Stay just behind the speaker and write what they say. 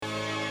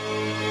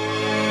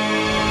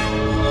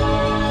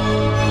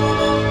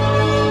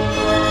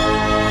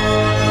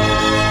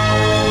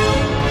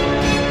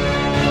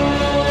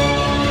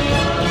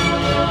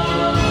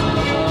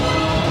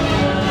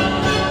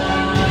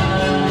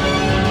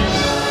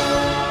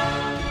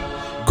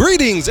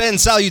Greetings and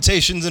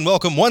salutations, and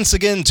welcome once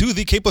again to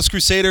the Capeless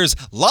Crusaders,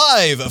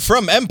 live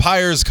from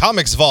Empire's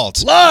Comics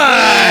Vault.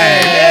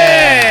 Live!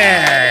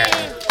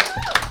 Yeah!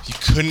 You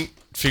couldn't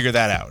figure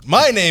that out.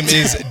 My name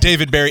is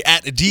David Barry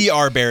at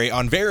Dr. Barry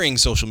on varying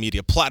social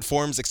media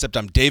platforms, except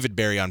I'm David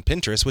Barry on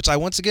Pinterest, which I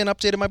once again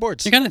updated my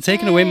boards. You're kind of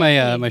taking away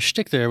my my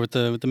shtick there with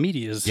the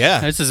medias. Yeah.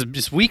 This is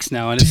just weeks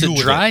now, and it's a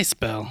dry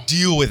spell.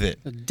 Deal with it.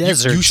 A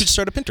desert. You should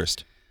start a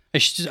Pinterest.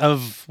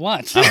 Of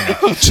what?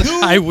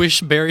 I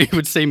wish Barry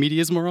would say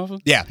medias more often.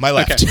 Yeah, my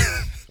left. Okay.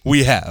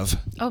 We have.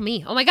 Oh,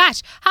 me. Oh, my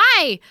gosh.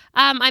 Hi.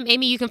 I'm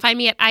Amy. You can find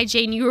me at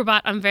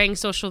IJNewRobot on varying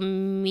social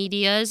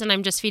medias, and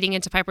I'm just feeding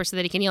into Piper so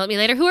that he can yell at me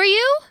later. Who are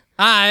you?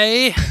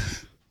 I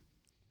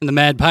am the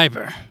Mad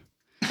Piper.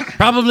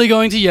 Probably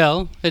going to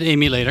yell at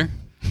Amy later.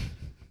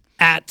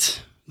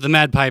 At the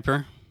Mad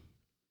Piper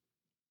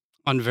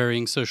on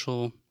varying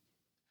social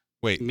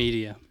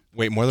media.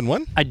 Wait, more than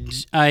one?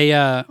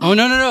 Oh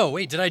no!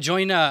 Wait, did I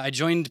join? I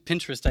joined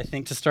Pinterest, I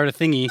think, to start a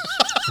thingy.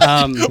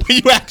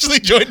 You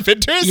actually joined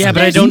Pinterest? Yeah,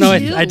 but I don't know.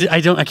 I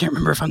can't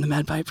remember if I'm the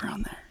Mad Piper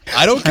on there.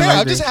 I don't care.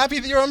 I'm just happy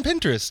that you're on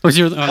Pinterest.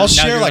 I'll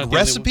share like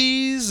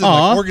recipes and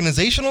like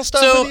organizational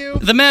stuff with you.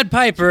 The Mad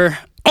Piper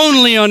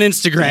only on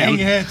Instagram. Dang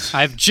it.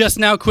 I've just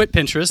now quit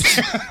Pinterest.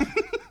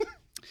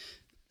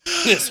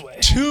 This way.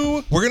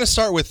 We're gonna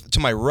start with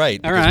to my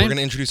right because right. we're gonna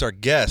introduce our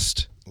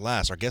guest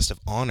last, our guest of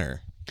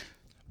honor.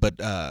 But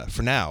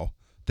for now,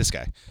 this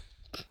guy.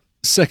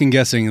 Second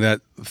guessing that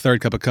third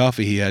cup of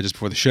coffee he had just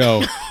before the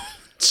show.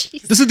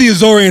 This is the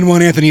Azorian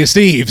one, Anthony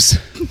Steves.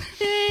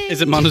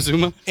 Is it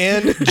Montezuma?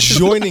 And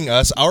joining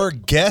us, our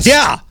guest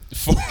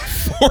for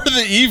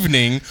the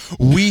evening,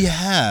 we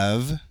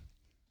have...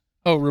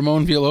 Oh,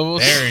 Ramon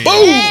Villalobos. There you go.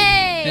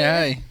 Hey! Yeah,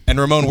 hi. And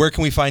Ramon, where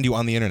can we find you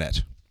on the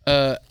internet?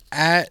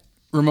 At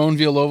Ramon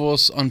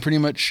Villalobos on pretty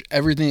much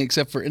everything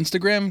except for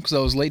Instagram, because I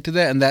was late to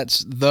that, and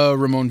that's the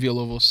Ramon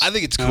Villalobos. I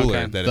think it's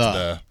cooler that it's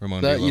the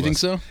Ramon Villalobos. You think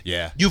so?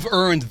 Yeah. You've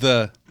earned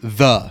the.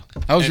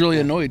 I was really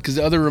annoyed because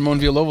the other Ramon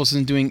Villalobos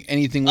isn't doing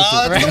anything with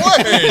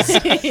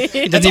it.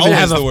 It doesn't even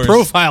have a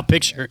profile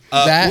picture.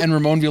 That and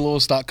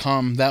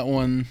RamonVillalobos.com. That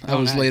one I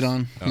was late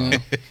on. You know?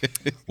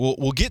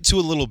 We'll get to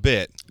a little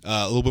bit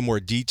more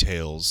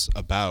details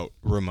about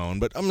Ramon,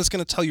 but I'm just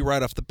going to tell you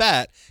right off the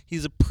bat,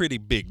 he's a pretty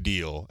big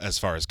deal as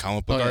far as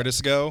comic book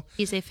artists go.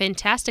 He's a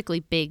fantastically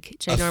big,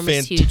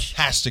 ginormous, huge.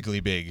 Fantastically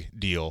big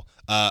deal.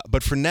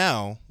 But for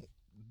now,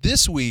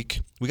 this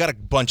week, we got a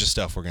bunch of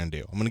stuff we're going to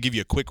do. I'm going to give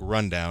you a quick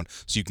rundown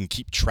so you can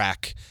keep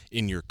track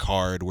in your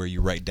card where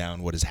you write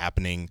down what is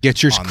happening.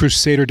 Get your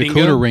Crusader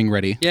Dakota ring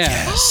ready. Yeah.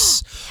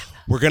 Yes.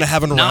 We're going to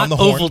have it around the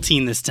horn. Not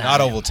Ovaltine this time.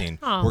 Not Ovaltine.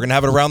 Oh. We're going to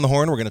have it around the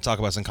horn. We're going to talk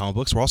about some comic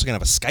books. We're also going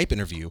to have a Skype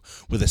interview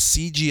with a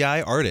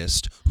CGI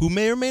artist who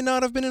may or may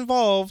not have been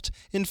involved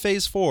in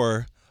Phase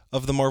 4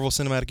 of the Marvel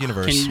Cinematic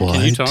Universe.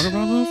 Can you talk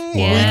about this?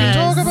 We can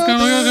talk about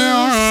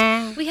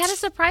this. We had a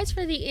surprise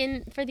for the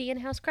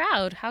in-house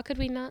crowd. How could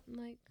we not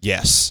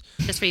Yes.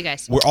 just for you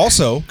guys? We're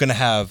also going to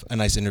have a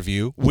nice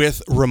interview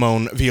with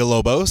Ramon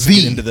Villalobos.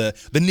 Get into the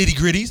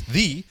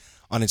nitty-gritties,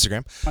 on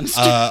Instagram.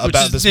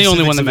 About the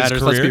only one that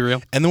matters, let's be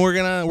real. And then we're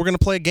gonna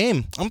play a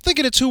game. I'm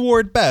thinking it's who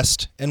wore it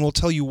best, and we'll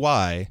tell you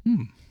why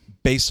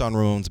based on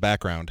Ramon's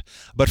background.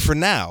 But for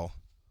now,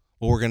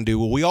 what we're going to do,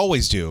 what we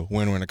always do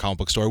when we're in a comic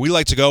book store, we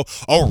like to go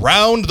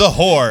around the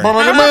horn.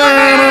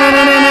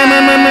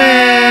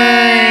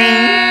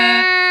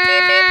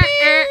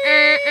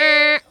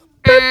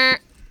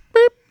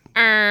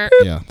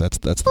 Yeah, that's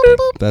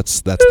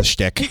the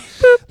shtick.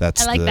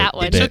 That's I like that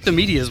one. It took the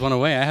medias one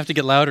away. I have to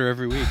get louder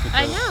every week.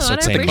 I know. I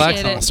Start saying,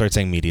 appreciate it. I'll start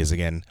saying medias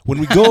again. When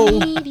we go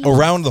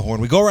around the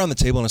horn, we go around the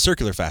table in a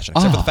circular fashion,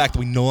 except for the fact that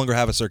we no longer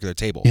have a circular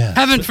table. Yeah.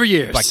 Haven't for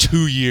years. Like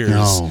 2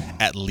 years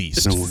at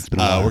least. It's been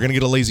a while. We're going to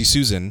get a lazy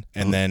Susan,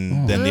 and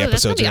then the Ooh,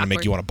 episode's that's going to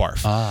make you want to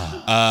barf.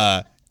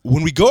 Ah.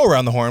 When we go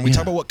around the horn, we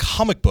talk about what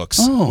comic books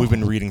we've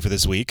been reading for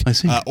this week. I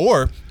see.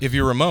 Or, if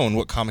you're Ramon,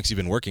 what comics you've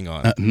been working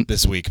on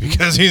this week,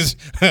 because he's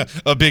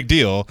a big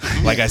deal,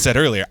 like I said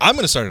earlier. I'm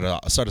going to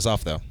start us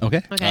off, though.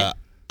 Okay.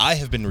 I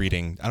have been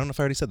reading, I don't know if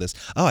I already said this.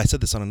 Oh, I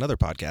said this on another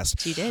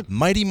podcast. You did.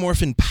 Mighty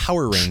Morphin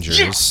Power Rangers.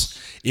 Yes!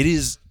 It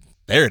is...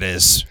 There it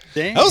is.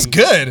 Dang. That was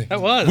good.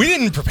 That was. We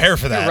didn't prepare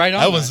for that. You're right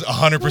on that was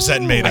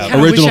 100% made up.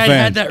 I Original wish I fan.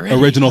 had that ready.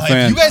 Original Like,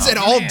 fan. you guys had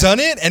all done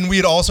it, and we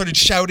had all started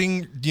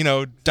shouting,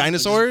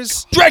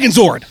 dinosaurs. Dragon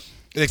Zord.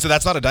 So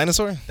that's not a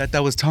dinosaur?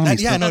 That was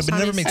Tommy's. Yeah, no, That's but it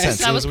never Tommy's- made sense.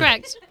 That was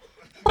correct.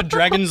 A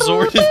Dragon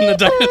Zord isn't a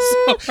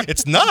dinosaur.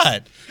 It's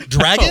not.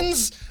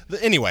 Dragons?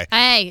 Anyway.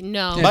 Hey,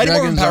 no. Yeah. Mighty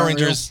Morphin dragons Power aren't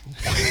real. Rangers,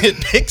 it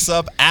picks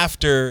up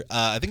after,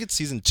 I think it's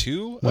season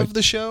 2 of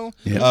the show,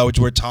 which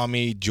where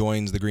Tommy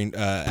joins the Green...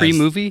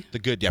 Pre-movie? The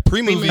good, yeah,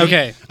 pre-movie.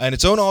 Okay. And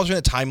its own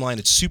alternate timeline.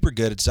 It's super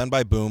good. It's done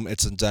by Boom.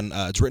 It's done.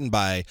 It's written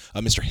by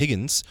Mr.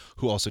 Higgins,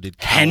 who also did...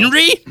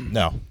 Henry?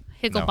 No.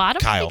 Higglebottom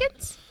Kyle.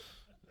 Higgins?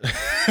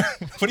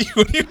 What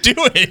are you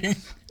doing?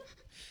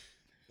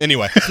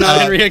 Anyway,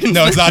 not Henry Higgins.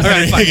 No, it's not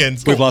Henry Fine.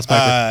 Higgins. We've lost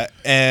Piper.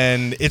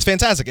 And it's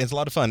fantastic. It's a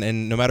lot of fun.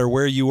 And no matter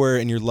where you were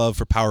in your love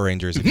for Power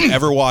Rangers, if you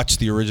ever watched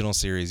the original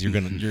series, you're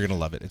gonna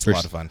love it. It's a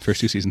lot of fun.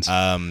 First 2 seasons.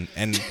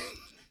 And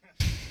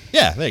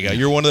Yeah, there you go.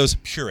 You're one of those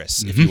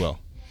purists, if you will.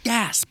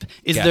 Gasp.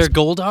 Is Gasp. there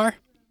Goldar?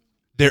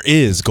 There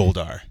is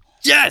Goldar.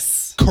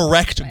 Yes.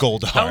 Correct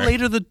Goldar. How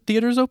late are the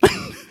theaters open?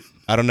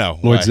 I don't know.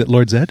 Lord, Why?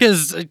 Lord Zed?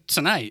 Because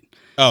tonight.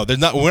 Oh, we're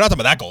not talking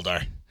about that Goldar. We're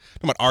talking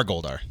about our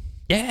Goldar.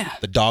 Yeah.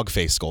 The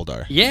dog-faced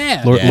Goldar.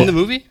 Yeah. Lord- In the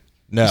movie?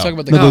 No. Let's talk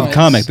about the No,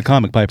 comics. the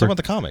comic, Piper. Talking about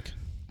the comic.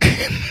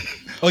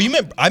 Oh,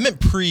 I meant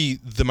pre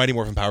the Mighty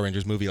Morphin Power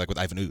Rangers movie, like with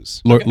Ivan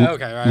Ooze. Lord, Okay,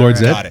 right, Lord right,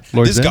 Zed? Got it.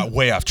 Lord This Zed? got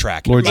way off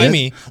track. Lord Zed?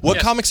 Amy, what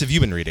Yes. comics have you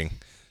been reading?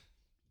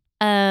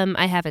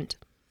 I haven't.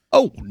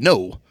 Oh,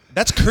 no.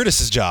 That's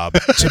Curtis's job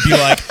to be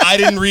like, I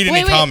didn't read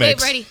any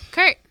comics. Wait, ready.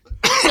 Kurt.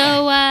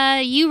 So,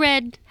 you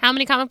read how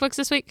many comic books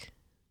this week?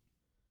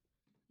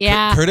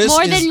 Yeah, Curtis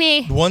more is than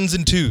me. Ones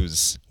and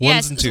twos. Yes,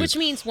 Ones and twos. which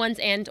means ones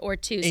and or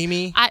twos.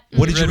 Amy, I-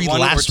 what did you read one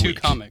last or two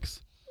week?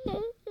 comics.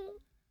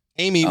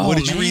 Amy, Oh, what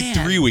did you read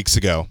man. 3 weeks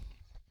ago?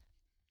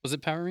 Was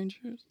it Power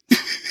Rangers?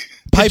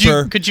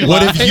 Piper, could you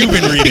what lie? have you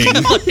been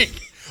reading?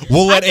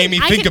 We'll let I can- Amy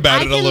I think can-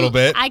 about I it a can- little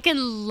bit. I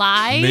can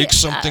lie. Make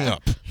something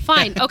up.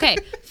 Fine. Okay.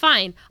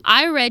 Fine.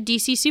 I read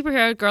DC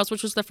Superhero Girls,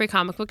 which was the free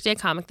comic book day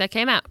comic that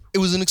came out. It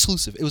was an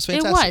exclusive. It was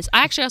fantastic. It was.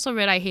 I actually also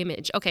read I Hate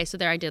Image. Okay, so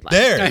there I did lie.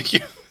 There. Thank you.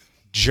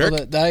 Jerk.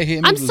 Well, I Hate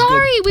Image I'm was sorry.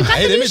 good. We've got I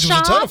the Hate new Image was a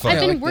ton shop. of fun. I've I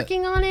been like that.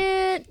 working on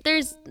it.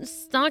 There's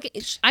stock.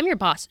 I'm your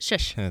boss.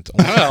 Shush. only,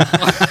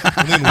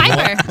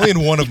 Piper. only in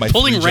one of my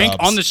Pulling 3 rank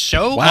jobs. on the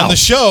show? On the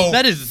show.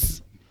 That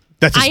is...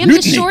 That's I am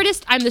the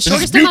shortest. I'm the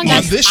shortest among on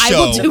us. this I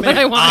will show, do what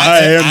I want.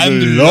 I'm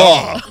the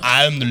law.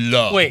 I'm the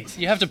law. Wait,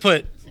 you have to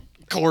put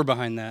core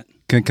behind that.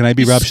 Can I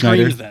be He Rob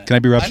Schneider? screams that. Can I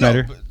be Rob I know,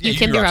 Schneider? but- You yeah,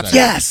 can be Rob Schneider.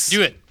 Yes!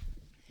 Do it.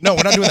 No,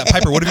 we're not doing that.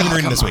 Piper, what have you been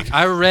reading this week?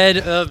 I read,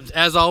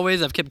 as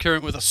always, I've kept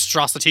current with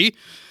Astrocity.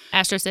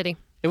 Astro City.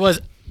 It was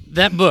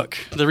that book,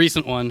 the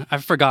recent one.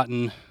 I've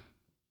forgotten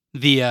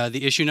the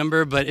issue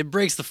number, but it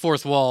breaks the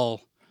fourth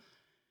wall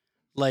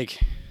like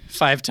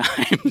 5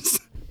 times,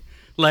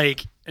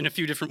 like in a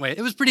few different ways.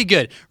 It was pretty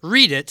good.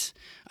 Read it.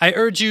 I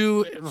urge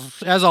you,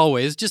 as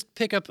always, just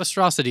pick up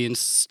Astrocity and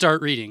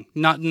start reading.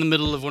 Not in the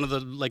middle of one of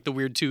the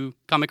Weird 2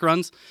 comic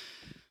runs.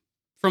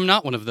 From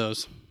not one of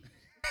those.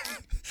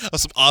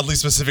 Some oddly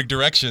specific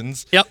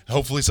directions. Yep.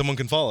 Hopefully someone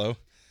can follow.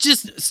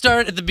 Just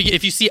start at the beginning.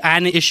 If you see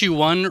an issue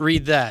 1,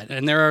 read that.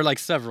 And there are like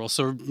several.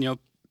 So,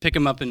 pick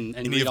them up and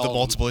Any read of all the of them.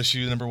 multiple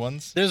issue number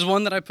ones? There's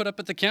one that I put up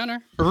at the counter.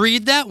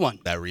 Read that one.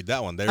 Read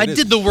that one. There I it is.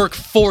 did the work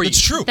for you. It's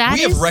true. That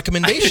we have is-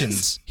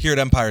 recommendations here at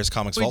Empire's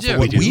Comics We Vault do. for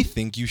what We we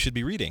think you should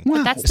be reading.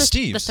 But that's the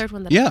Steve's. third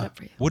one that I Yeah. put up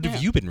for you. What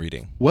have you been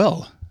reading?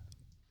 Well,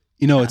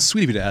 it's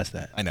sweet of you to ask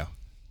that. I know.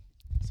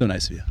 So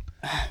nice of you.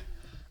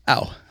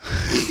 Ow.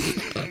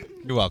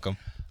 You're welcome.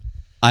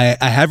 I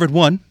have read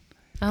one.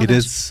 Oh, It gosh.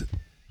 is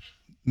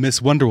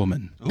Miss Wonder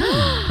Woman,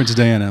 Princess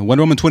Diana,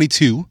 Wonder Woman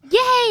 22.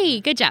 Yay!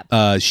 Good job.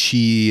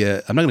 She,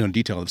 I'm not going to go into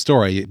detail of the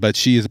story, but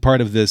she is a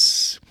part of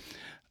this.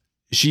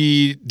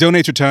 She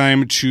donates her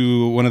time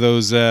to one of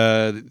those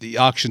the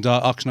auction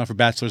off for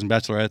bachelors and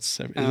bachelorettes.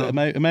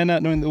 Am I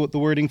not knowing the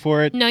wording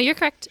for it? No, you're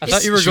correct. I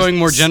thought you were going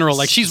more general.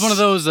 Like she's one of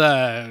those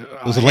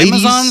ladies?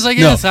 Amazons, I No.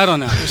 guess. I don't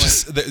know.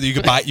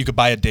 You could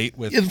buy a date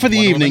with For the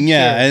Wonder evening, Woman?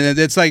 yeah, and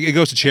it's like it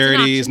goes to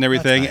charities option. and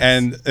everything, That's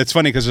nice. and it's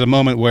funny because there's a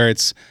moment where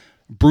it's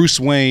Bruce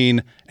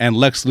Wayne and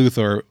Lex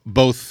Luthor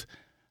both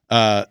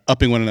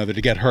upping one another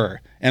to get her,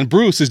 and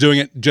Bruce is doing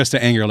it just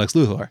to anger Lex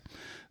Luthor.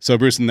 So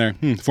Bruce in there,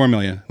 $4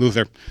 million.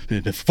 Luthor,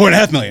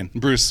 $4.5 million.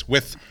 Bruce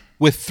with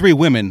 3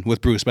 women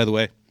with Bruce, by the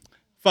way,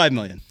 $5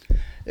 million.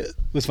 It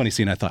was a funny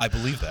scene, I thought. I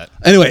believe that.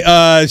 Anyway,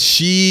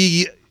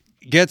 she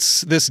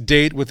gets this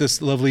date with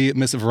this lovely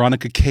Miss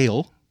Veronica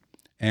Cale,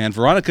 and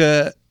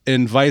Veronica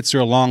invites her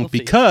along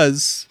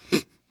because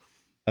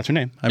that's her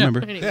name. I remember.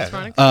 Her name is Yeah.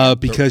 Veronica.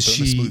 Because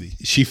Throw in a smoothie.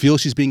 she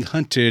feels she's being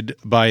hunted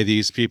by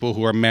these people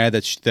who are mad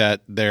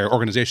that their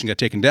organization got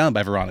taken down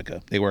by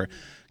Veronica. They were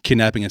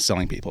kidnapping and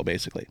selling people,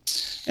 basically.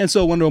 And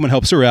so Wonder Woman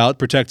helps her out,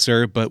 protects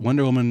her, but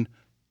Wonder Woman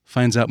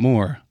finds out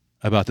more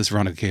about this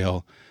Veronica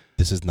Cale.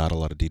 This is not a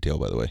lot of detail,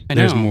 by the way. I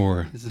There's know.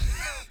 more.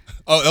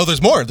 Oh,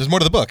 there's more. There's more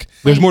to the book.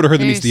 There's more to her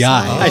than meets Very the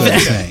eye. small. is what I'm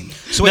saying.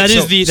 So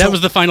That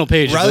was the final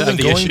page. Rather of than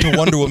the going issue. to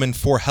Wonder Woman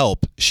for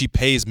help, she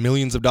pays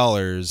millions of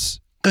dollars.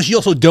 Because she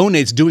also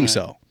donates doing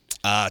so.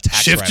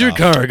 Tax Shift your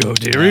write-off. cargo,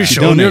 dearie. She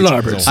Show 'em your donates.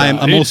 larboard side.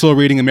 I'm also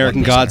reading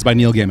American Gods by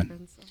Neil Gaiman.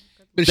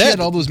 But if she That- had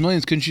all those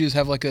millions, couldn't she just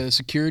have like a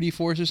security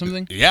force or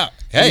something? Yeah.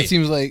 And Hey, it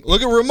seems like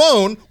look at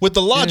Ramon with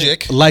the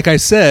logic. Like I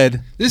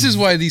said, this is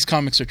why these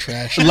comics are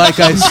trash. like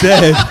I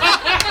said,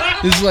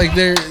 This is like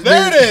There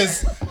it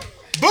is.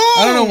 Boom.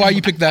 I don't know why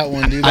you picked that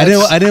one, dude. I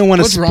didn't want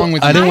to. What's wrong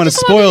with I you? didn't want to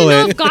just wanted spoil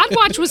know it. if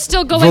Godwatch was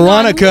still going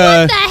Veronica- on.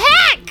 What the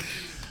heck?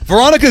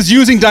 Veronica's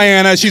using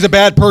Diana. She's a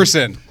bad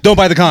person. Don't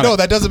buy the comic. No,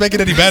 that doesn't make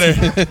it any better.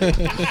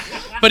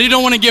 But you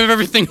don't want to give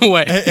everything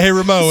away. Hey,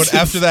 Ramon,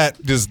 after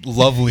that, just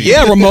lovely.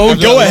 Yeah, Ramon,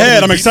 After go that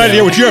ahead. lovely I'm excited to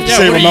hear what you have to Yeah,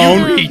 say, what are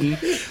you Ramon. reading?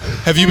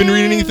 Have you been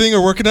reading anything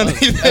or working on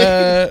anything?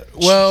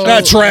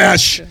 well,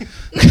 Trash.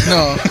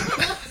 no,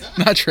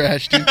 not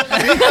trash, dude.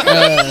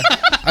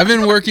 I've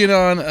been working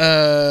on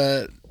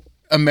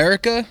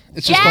America.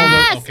 It's just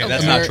Yes! called. Okay,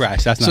 that's not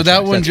trash. That's not So that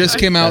trash. one That's just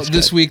good. came out That's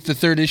this good. week. The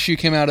 3rd issue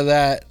came out of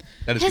that.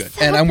 That is It's good.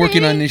 so And I'm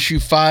working on pretty. issue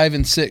 5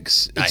 and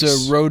 6. Nice.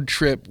 It's a road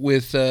trip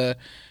with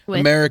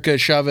America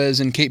Chavez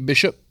and Kate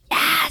Bishop.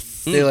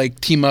 Yes. They like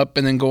team up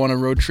and then go on a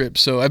road trip.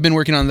 So I've been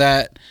working on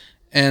that.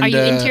 And Are you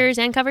interiors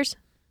and covers?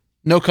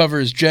 no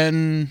covers.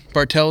 Jen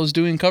Bartel is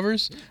doing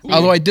covers.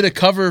 Although I did a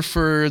cover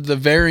for the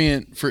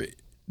variant for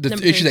the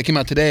Number issue 3. that came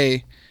out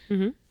today. I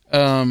guess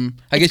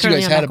you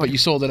currently guys on had back it, but order. you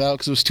sold it out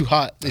because it was too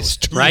hot. They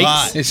Right?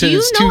 hot. said Do you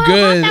it's know too how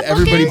good. hot that book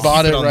Everybody is?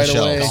 bought Keep it it on right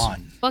the away. shelves.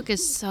 Book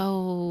is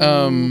so.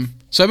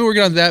 So I've been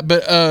working on that,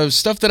 but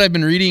stuff that I've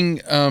been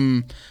reading.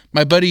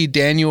 My buddy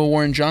Daniel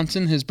Warren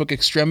Johnson, his book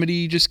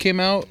Extremity just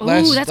came out Ooh,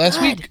 last that's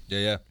good. week.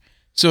 Yeah.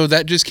 So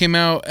that just came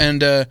out,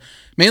 and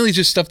mainly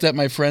just stuff that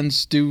my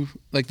friends do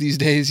like these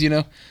days,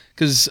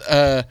 because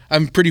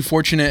I'm pretty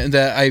fortunate in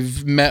that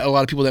I've met a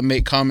lot of people that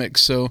make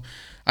comics. So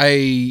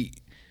since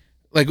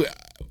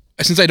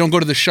I don't go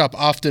to the shop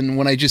often,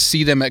 when I just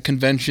see them at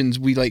conventions,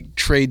 we like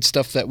trade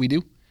stuff that we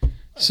do.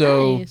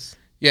 So Nice.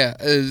 yeah,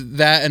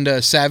 that and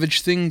a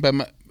Savage Thing by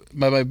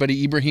my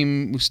buddy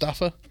Ibrahim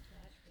Mustafa.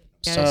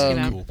 Yeah, that's good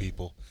out. Cool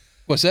people.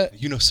 What's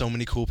that? You know so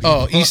many cool people.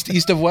 Oh,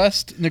 East of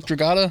West, Nick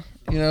Dragata.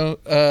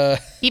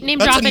 Keep name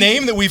That's a dropping.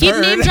 name that we've Keep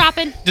heard. name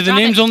dropping. Do the Drop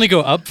names it. only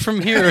go up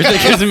from here? Or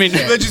because I mean,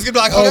 They're just gonna be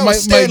like, oh, that my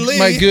was Stan Lee.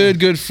 my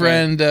good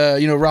friend,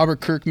 Robert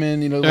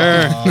Kirkman. Ed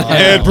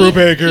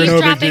Brubaker, He's no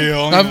big dropping-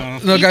 deal. No, guys, I'm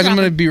dropping.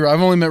 gonna be real.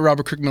 I've only met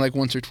Robert Kirkman like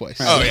once or twice.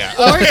 Oh yeah.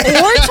 or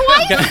twice.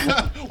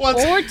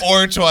 Once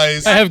or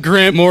twice. I have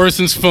Grant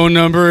Morrison's phone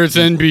number. It's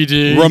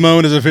NBD.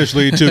 Ramon is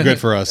officially too good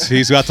for us.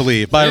 He's got to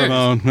leave. Bye, Sure.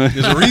 Ramon.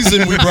 There's a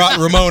reason we brought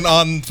Ramon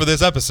on for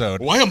this episode.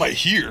 Why am I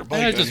here?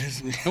 I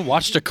just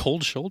watched a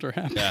cold shoulder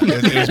happen. Yeah,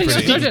 it was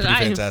pretty, So did I.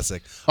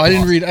 fantastic. Oh, I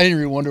didn't read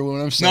Wonder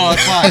Woman. I'm sorry. No,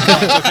 it's fine.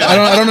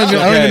 I don't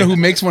even know who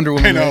makes Wonder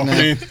Woman I know. right now.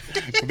 I mean,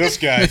 this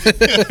guy.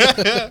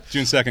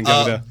 June 2nd,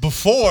 go to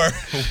Before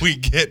we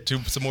get to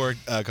some more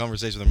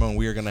conversation with Ramon,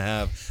 we are going to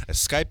have a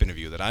Skype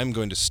interview that I'm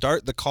going to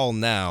start the call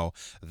now.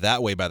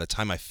 That way, by the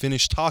time I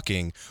finish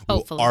talking, we'll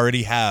Hopefully.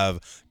 already have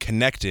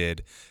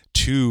connected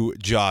to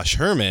Josh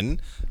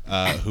Herman,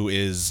 who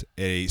is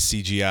a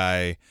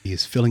CGI. He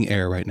is filling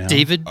air right now.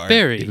 David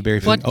Barry. David Barry.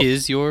 What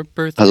is Oh. your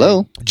birthday?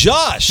 Hello.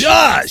 Josh.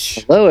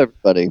 Hello,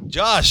 everybody.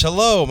 Josh,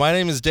 hello. My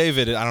name is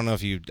David. I don't know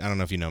if you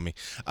know me.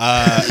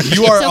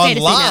 You are okay on to say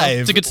no. live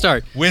It's a good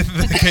start. with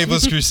the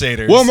Cableless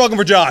Crusaders. Warm welcome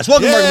for Josh.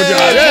 Welcome for Josh.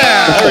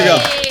 Yeah. There we go.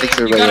 Thanks, You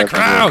everybody. got a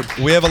crowd.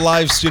 We have a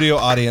live studio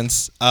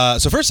audience.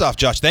 So first off,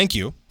 Josh, thank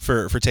you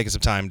for taking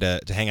some time to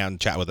hang out and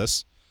chat with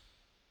us.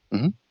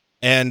 Mhm.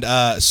 And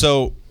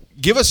so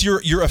give us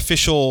your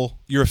official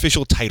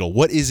title.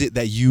 What is it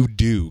that you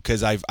do?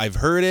 Because I've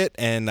heard it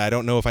and I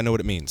don't know if I know what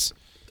it means.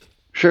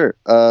 Sure.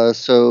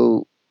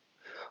 So,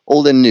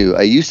 old and new.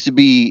 I used to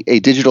be a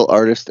digital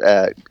artist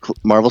at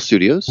Marvel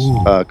Studios.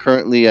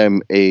 Currently,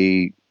 I'm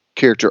a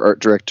character art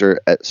director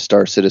at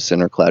Star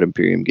Citizen or Cloud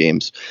Imperium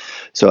Games.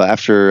 So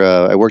after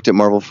I worked at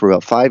Marvel for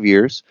about 5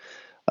 years,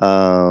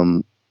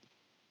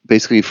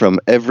 basically from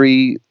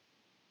every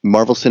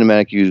Marvel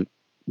Cinematic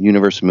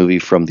Universe movie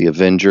from the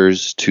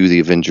Avengers to the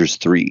Avengers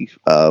 3,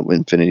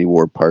 Infinity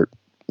War Part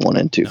 1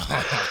 and 2.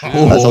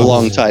 That's a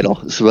long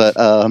title. So, but,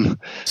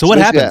 So what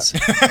happens?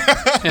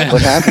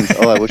 what happens?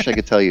 Oh, I wish I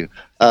could tell you,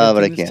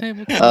 but I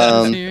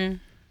can't.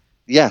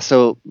 Yeah,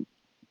 so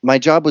my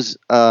job was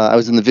I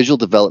was in the visual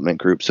development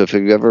group. So if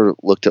you've ever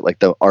looked at like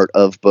the art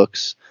of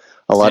books,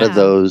 a lot of Yeah.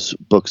 those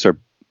books are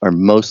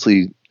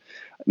mostly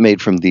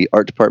made from the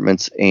art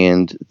departments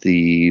and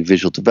the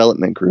visual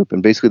development group.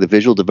 And basically the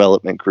visual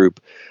development group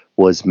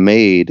was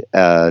made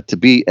to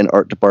be an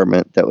art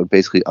department that would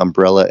basically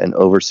umbrella and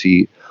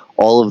oversee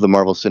all of the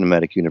Marvel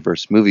Cinematic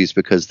Universe movies,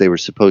 because they were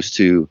supposed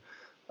to,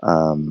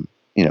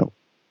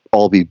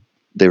 all be,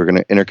 they were going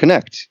to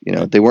interconnect.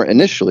 They weren't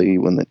initially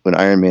when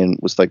Iron Man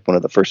was like one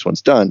of the first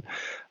ones done,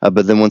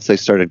 but then once they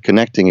started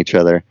connecting each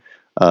other,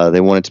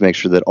 they wanted to make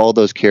sure that all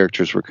those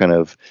characters were kind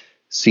of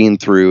seen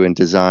through and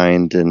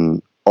designed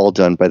and all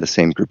done by the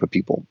same group of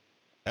people.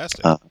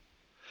 Fantastic.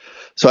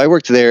 So I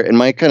worked there, and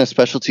my kind of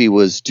specialty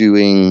was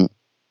doing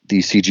the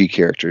CG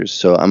characters.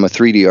 So I'm a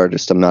 3D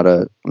artist. I'm not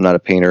a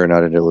painter,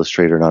 not an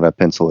illustrator, not a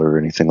penciler or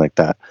anything like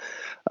that.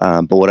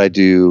 But what I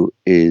do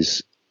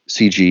is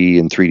CG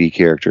and 3D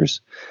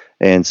characters.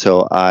 And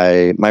so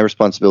my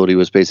responsibility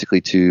was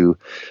basically to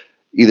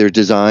either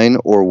design,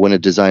 or when a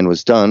design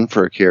was done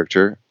for a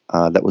character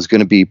that was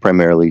going to be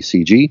primarily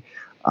CG,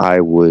 I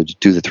would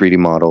do the 3D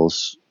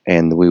models,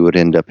 and we would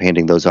end up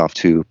handing those off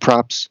to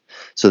props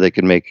so they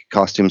could make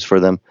costumes for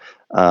them.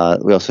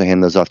 We also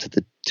hand those off to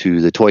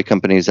the toy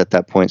companies at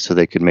that point so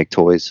they could make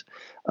toys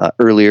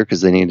earlier,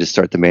 because they needed to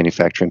start the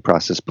manufacturing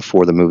process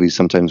before the movies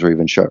sometimes were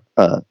even shot.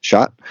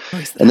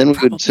 And then we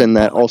would send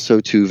that also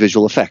to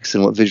visual effects.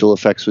 And what visual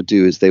effects would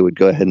do is they would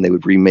go ahead and they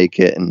would remake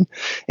it and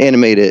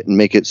animate it and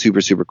make it super,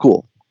 super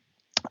cool.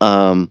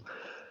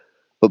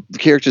 But the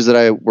characters that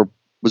I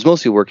was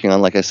mostly working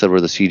on, like I said,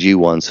 were the CG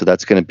ones. So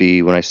that's going to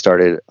be when I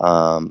started.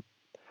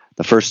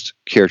 The first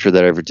character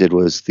that I ever did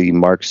was the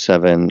Mark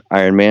 7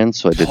 Iron Man.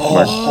 So I did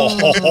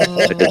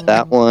I did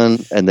that one,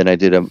 and then I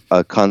did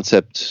a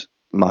concept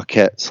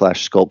maquette /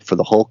 sculpt for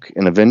the Hulk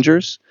in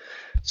Avengers.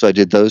 So I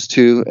did those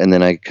two, and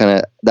then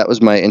that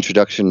was my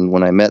introduction.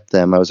 When I met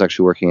them, I was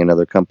actually working in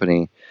another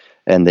company,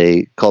 and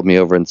they called me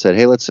over and said,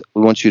 "Hey, we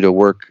want you to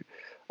work.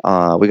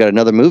 We got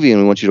another movie,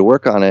 and we want you to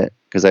work on it,"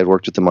 because I'd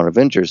worked with them on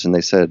Avengers, and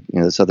they said,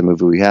 "This other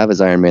movie we have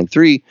is Iron Man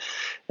 3,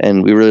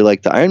 and we really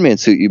like the Iron Man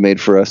suit you made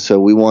for us. So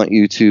we want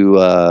you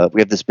to. We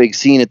have this big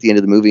scene at the end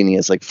of the movie, and he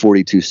has like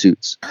 42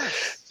 suits.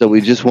 So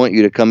we just want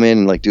you to come in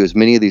and like do as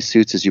many of these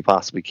suits as you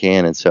possibly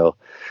can." And so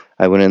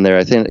I went in there.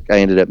 I think I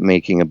ended up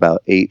making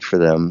about 8 for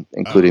them,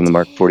 including the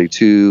Mark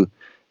 42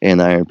 and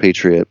the Iron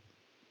Patriot.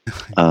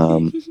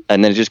 And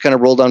then it just kind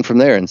of rolled on from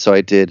there. And so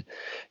I did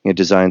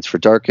designs for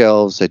Dark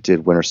Elves. I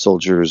did Winter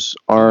Soldier's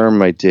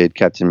arm. I did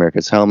Captain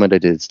America's helmet. I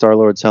did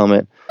Star-Lord's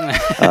helmet.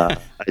 I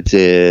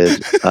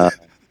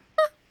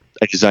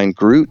designed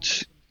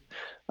Groot.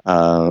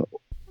 Try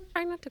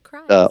not to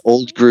cry.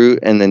 Old Groot,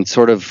 and then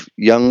sort of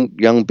young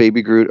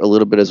baby Groot a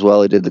little bit as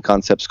well. I did the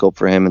concept sculpt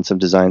for him and some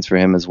designs for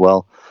him as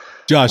well.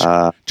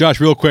 Josh,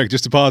 real quick,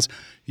 just to pause.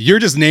 You're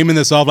just naming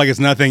this off like it's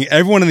nothing.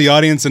 Everyone in the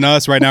audience and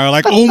us right now are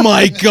like, "Oh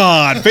my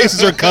God!"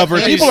 Faces are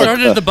covered. You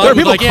started at the bottom,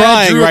 people like,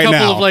 crying I drew right a couple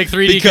now of like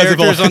 3D because of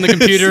characters all- on the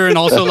computer, and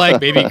also like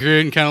Baby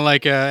Groot and kind of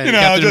like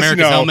Captain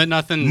America's helmet.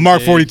 Nothing. Mark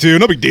big. 42,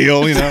 no big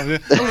deal. Yeah, I mean,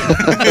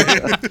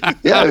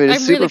 it's I'm really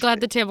super glad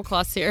the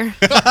tablecloth's here.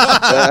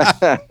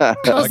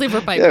 Mostly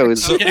for Piper. Yeah,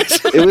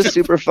 it was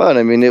super fun.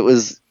 I mean, it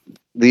was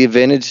the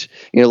advantage.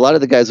 A lot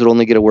of the guys would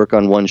only get to work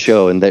on one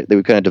show, and they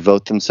would kind of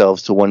devote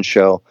themselves to one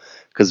show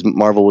because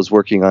Marvel was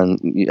working on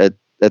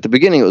at the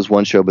beginning it was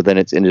one show, but then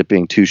it ended up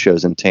being 2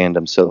 shows in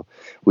tandem. So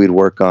we'd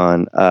work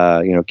on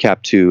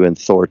Cap 2 and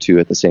Thor 2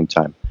 at the same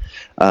time.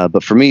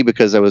 But for me,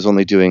 because I was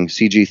only doing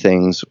CG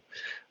things,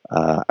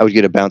 I would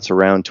get to bounce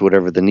around to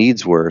whatever the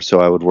needs were. So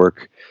I would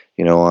work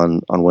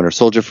on Winter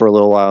Soldier for a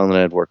little while, and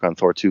then I'd work on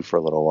Thor 2 for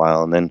a little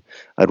while, and then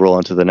I'd roll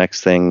on to the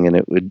next thing, and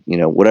it would,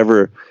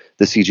 whatever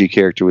the CG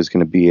character was going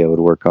to be, I would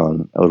work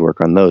on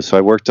those. So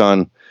I worked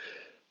on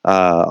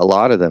a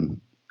lot of them.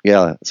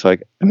 Yeah. So I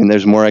mean,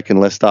 there's more I can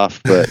list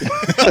off, but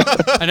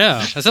I know.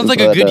 That sounds like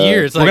a good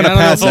year. It's like, we're gonna I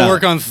don't know pass if I'll out.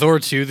 work on Thor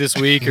 2 this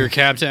week or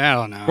Captain. I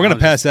don't know. We're gonna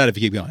pass that if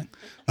you keep going.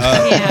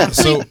 Yeah,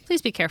 So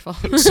please be careful.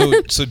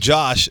 so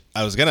Josh,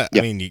 I was gonna.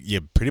 I mean, you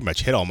pretty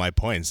much hit all my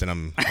points,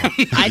 and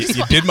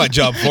you did my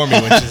job for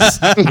me,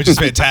 which is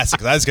fantastic.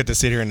 'Cause I just get to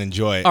sit here and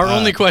enjoy. Our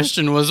only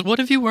question was, what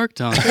have you worked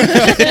on?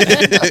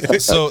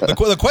 So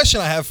the question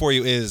I have for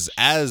you is,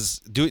 as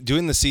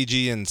doing the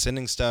CG and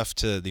sending stuff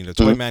to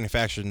toy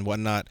manufacturers and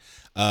whatnot,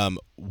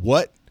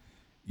 what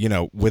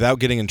without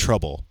getting in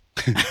trouble,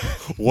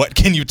 what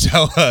can you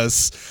tell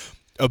us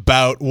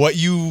about what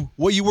you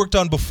worked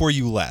on before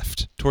you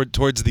left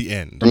towards the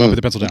end? Remember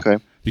the pencil down.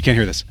 Okay. You can't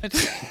hear this.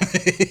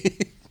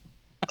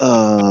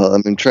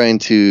 I'm trying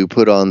to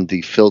put on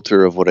the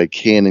filter of what I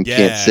can and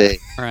can't say.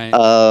 Right.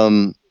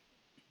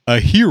 A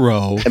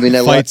hero I mean,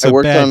 fights I a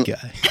worked bad on-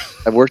 guy.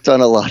 I worked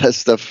on a lot of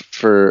stuff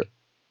for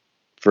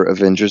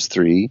Avengers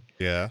 3.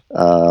 Yeah,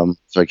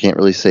 So I can't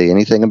really say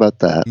anything about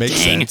that. makes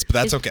sense, but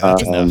that's okay.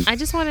 I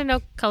just want to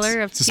know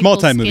color of It's a small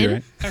time movie,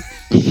 people's right?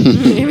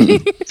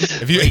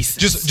 If you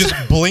just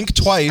blink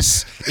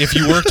twice if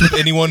you worked with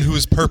anyone who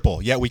is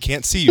purple. Yeah, we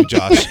can't see you,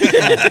 Josh.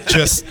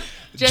 just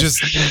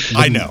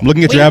I know. I'm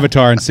looking at your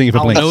avatar and seeing if it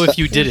I'll blinks. know if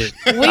you did it.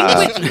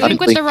 Wink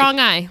with the wrong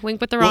eye. Wink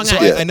with the wrong So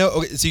eye. I know.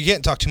 Okay, so you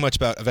can't talk too much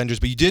about Avengers,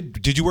 but you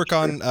did. Did you work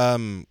on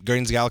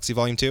Guardians of the Galaxy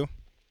Volume 2?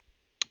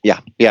 Yeah,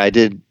 I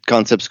did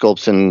concept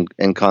sculpts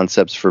and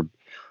concepts for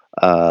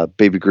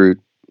Baby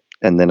Groot,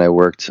 and then I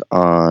worked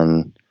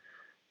on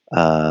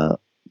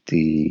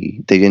they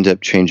ended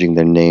up changing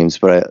their names,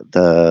 but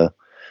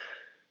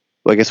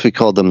I guess we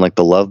called them like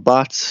the love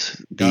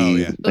bots.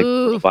 Yeah.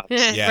 Ooh, robots.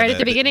 right at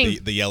the beginning.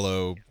 The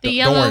yellow. The Don't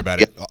yellow- worry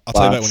about it. I'll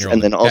tell you about it when you're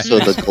and older. then also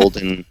the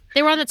golden,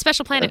 They were on that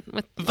special planet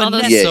with all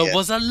those. Vanessa Yeah.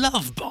 was a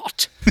love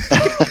bot.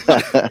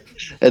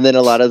 and then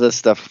a lot of the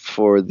stuff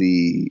for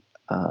the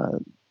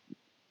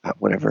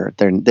whatever.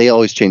 They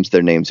always change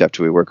their names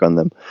after we work on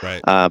them.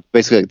 Right.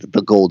 Basically, like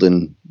the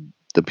golden,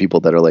 the people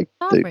that are like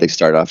they Sovereign.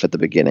 start off at the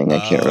beginning. I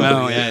can't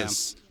remember. Oh, yeah.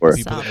 yes. Or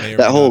People that may or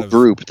that may whole not have-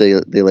 group.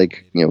 They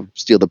like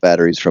steal the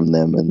batteries from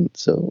them, and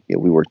so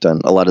we worked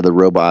on a lot of the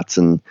robots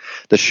and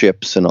the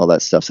ships and all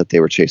that stuff that they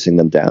were chasing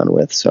them down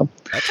with. So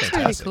That's That's really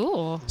fantastic.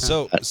 cool.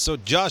 So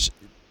Josh,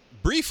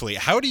 briefly,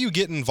 how do you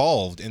get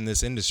involved in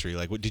this industry?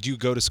 Like, did you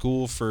go to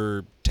school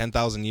for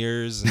 10,000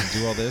 years and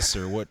do all this,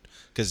 or what?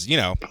 Because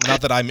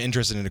not that I'm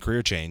interested in a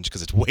career change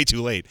because it's way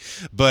too late.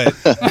 But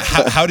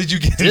how did you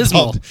get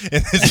Dismal. involved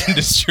in this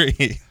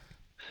industry?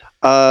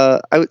 I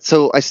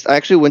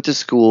actually went to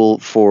school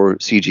for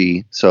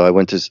CG. So I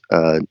went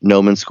to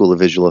Noman School of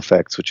Visual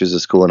Effects, which is a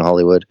school in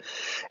Hollywood,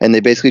 and they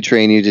basically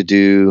train you to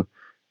do.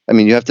 I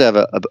mean, you have to have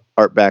a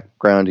art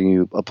background, and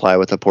you apply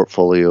with a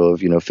portfolio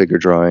of figure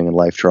drawing and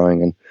life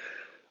drawing and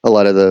a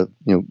lot of the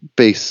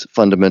base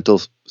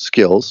fundamental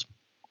skills.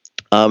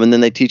 And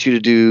then they teach you to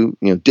do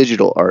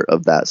digital art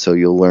of that. So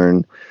you'll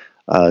learn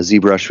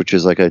ZBrush, which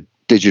is like a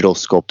digital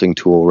sculpting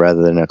tool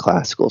rather than a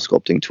classical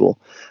sculpting tool,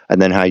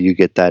 and then how you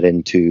get that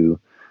into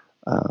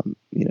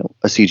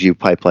a CG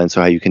pipeline,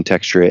 so how you can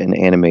texture it and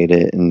animate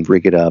it and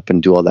rig it up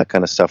and do all that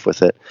kind of stuff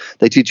with it.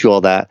 They teach you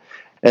all that.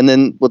 And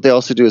then what they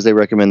also do is they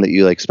recommend that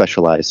you like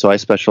specialize. So I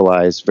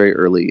specialize very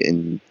early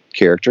in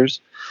characters.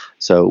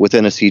 So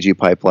within a CG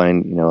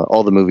pipeline,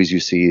 all the movies you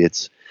see,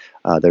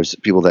 there's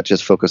people that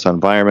just focus on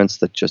environments,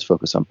 that just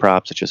focus on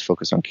props, that just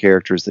focus on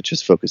characters, that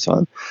just focus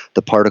on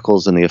the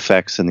particles and the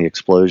effects and the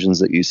explosions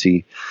that you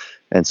see.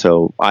 And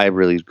so I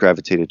really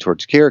gravitated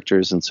towards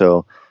characters. And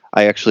so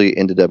I actually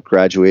ended up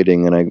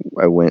graduating, and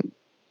I went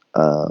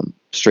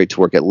straight to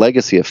work at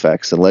Legacy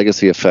Effects. And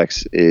Legacy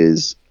Effects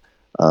is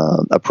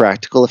a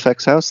practical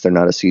effects house. They're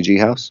not a CG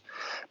house,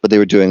 but they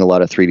were doing a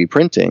lot of 3D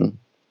printing.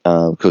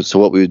 So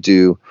what we would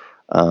do,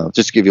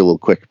 just to give you a little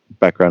quick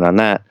background on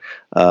that,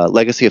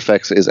 Legacy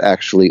Effects is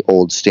actually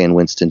old Stan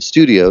Winston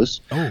Studios.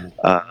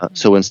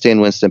 So when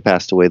Stan Winston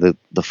passed away,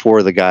 the four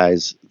of the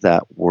guys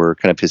that were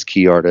kind of his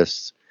key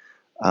artists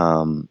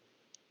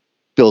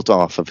built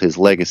off of his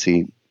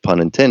legacy, pun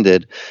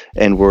intended,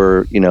 and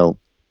were,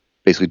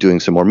 basically doing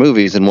some more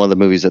movies. And one of the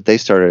movies that they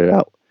started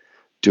out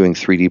doing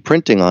 3D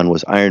printing on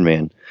was Iron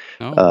Man.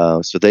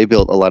 So they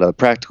built a lot of the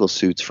practical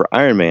suits for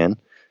Iron Man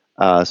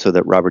so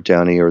that Robert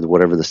Downey or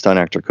whatever the stunt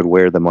actor could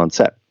wear them on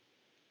set.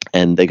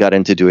 And they got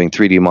into doing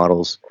 3D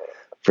models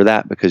for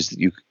that because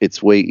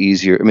it's way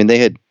easier.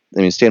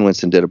 Stan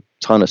Winston did a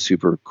ton of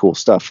super cool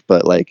stuff,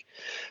 but like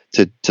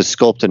to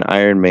sculpt an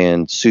Iron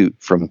Man suit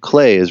from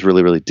clay is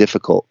really, really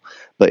difficult.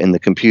 But in the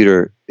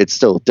computer, it's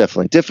still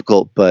definitely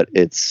difficult, but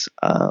it's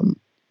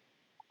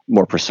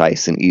more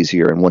precise and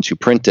easier. And once you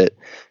print it,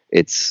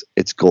 it's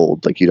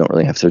gold. Like you don't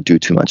really have to do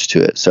too much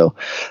to it. So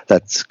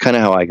that's kind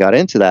of how I got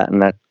into that.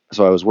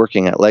 So I was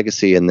working at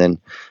Legacy, and then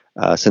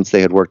since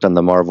they had worked on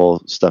the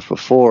Marvel stuff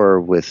before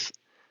with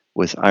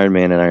Iron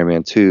Man and Iron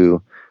Man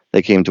 2,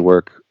 they came to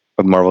work.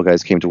 Marvel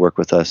guys came to work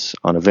with us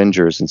on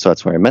Avengers, and so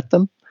that's where I met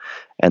them.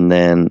 And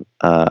then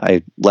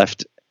I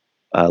left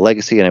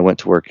Legacy, and I went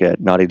to work at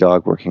Naughty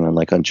Dog, working on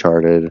like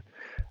Uncharted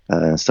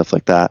and stuff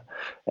like that.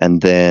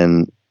 And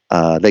then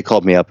they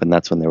called me up, and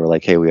that's when they were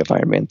like, "Hey, we have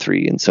Iron Man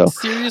 3." And so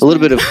Seriously? a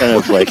little bit of kind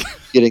of like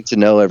getting to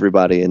know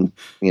everybody, and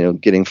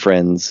getting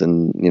friends,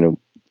 and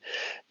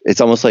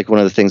it's almost like one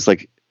of the things.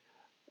 Like,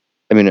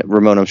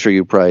 Ramon, I'm sure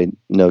you probably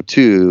know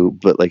too,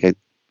 but like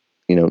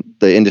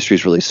the industry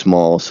is really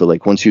small. So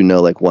like once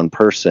like one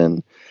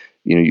person,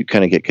 you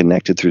kind of get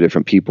connected through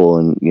different people,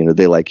 and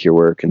they like your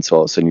work, and so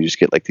all of a sudden you just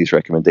get like these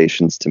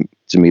recommendations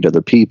to meet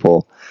other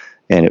people.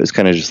 And it was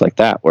kind of just like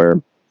that,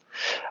 where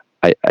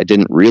I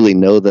didn't really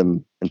know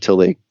them until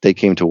they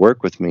came to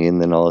work with me,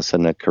 and then all of a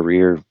sudden a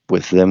career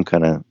with them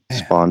kind of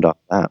spawned off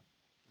that.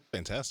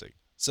 Fantastic.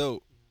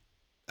 So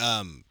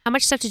How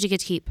much stuff did you get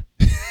to keep?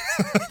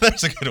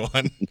 that's a good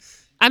one.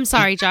 I'm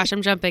sorry, Josh.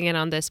 I'm jumping in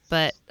on this,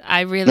 but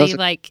I really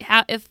like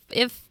how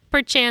if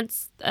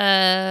perchance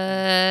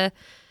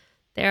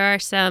there are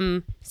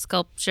some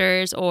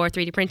sculptures or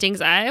 3D printings,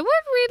 I would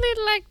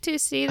really like to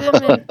see them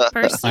in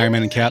person. Iron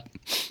Man and Cap.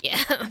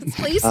 Yeah,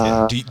 please.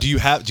 Do you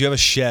have a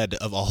shed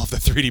of all of the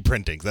 3D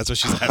printings? That's what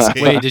she's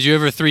asking. Wait, did you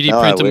ever 3D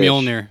No, print I a wish.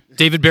 Mjolnir?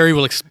 David Barry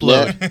will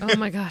explode. Oh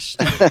my gosh.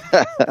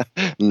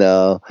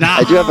 No,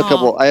 I do have a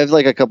couple. I have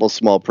like a couple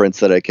small prints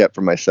that I kept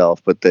for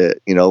myself, but a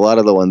lot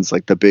of the ones,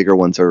 like the bigger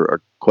ones,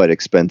 are quite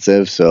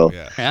expensive. So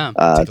Yeah.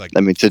 Take,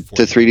 like, to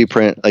 3D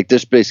print, like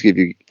just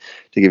basically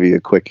to give you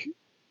a quick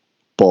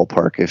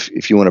ballpark,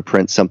 if you want to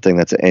print something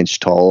that's an inch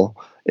tall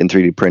in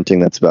 3D printing,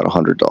 that's about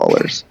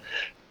 $100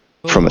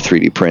 from a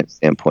 3D print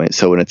standpoint.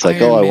 So when it's like,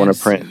 Iron I Man want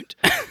to print,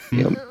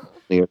 suit.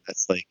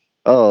 that's like,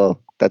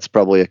 that's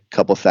probably a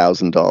couple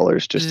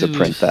 $1,000s just to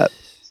print that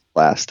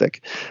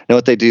plastic. Now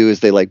what they do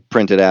is they like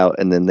print it out,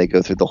 and then they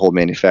go through the whole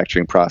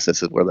manufacturing process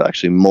where they'll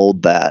actually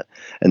mold that,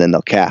 and then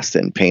they'll cast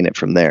it and paint it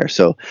from there.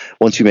 So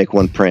once you make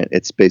one print,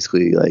 it's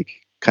basically like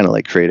kind of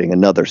like creating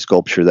another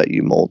sculpture that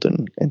you mold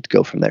and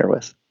go from there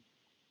with.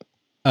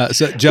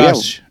 So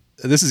Josh,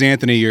 this is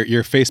Anthony,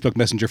 your Facebook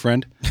Messenger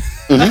friend.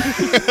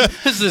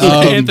 This is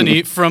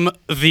Anthony from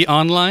the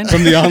online.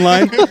 From the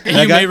online?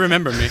 You may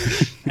remember me.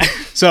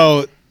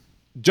 So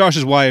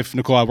Josh's wife,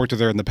 Nicole, I worked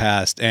with her in the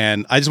past,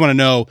 and I just want to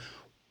know,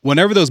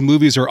 whenever those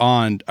movies are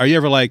on, are you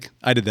ever like,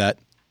 I did that.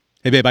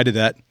 Hey babe, I did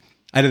that.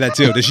 I did that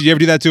too. Did she ever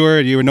do that to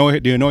her? Do you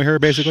annoy her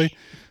basically?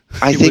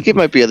 I think it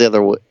might be the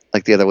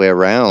other way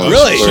around.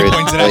 Really? She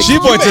points it out. She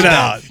points it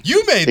out.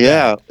 You made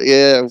that.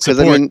 Yeah. Because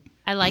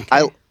I like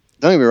I that.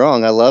 don't get me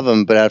wrong, I love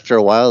them, but after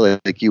a while,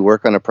 like you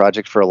work on a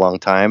project for a long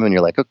time, and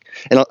you're like, okay.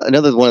 And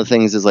another one of the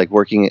things is like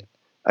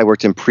I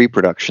worked in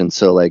pre-production,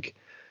 so like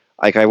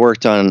I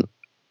worked on.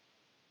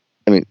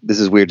 This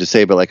is weird to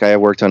say, but like I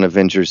worked on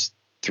Avengers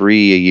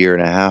 3 a year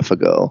and a half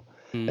ago,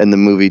 and the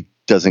movie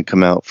doesn't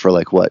come out for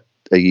like what,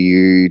 a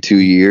year, 2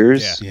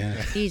 years. Yeah.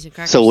 Jeez,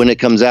 and So when it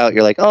comes out,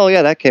 you're like, oh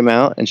yeah, that came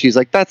out, and she's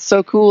like, that's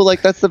so cool,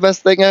 like that's the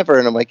best thing ever,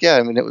 and I'm like,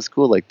 yeah, it was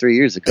cool like 3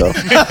 years ago.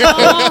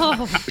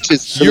 Which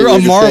is You're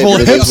really a weird to say, Marvel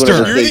but it is one of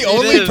hipster. those You're things. the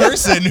only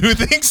person who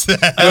thinks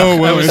that. Oh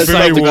well, was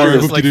Infinity like War.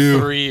 the like whoop-de-doo.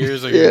 3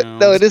 years ago. Yeah,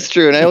 no, it is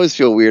true, and I always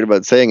feel weird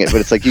about saying it,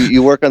 but it's like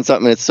you work on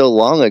something that's so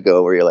long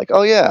ago where you're like,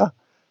 oh yeah,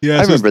 Yeah,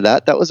 I so remember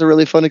that. That was a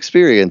really fun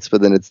experience,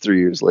 but then it's 3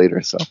 years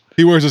later. So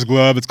he wears his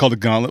glove. It's called a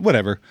gauntlet.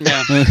 Whatever.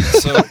 Yeah.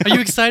 So, Are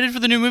you excited for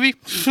the new movie?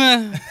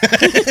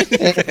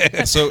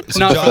 so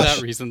Not Josh, for that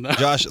reason, though.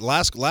 Josh,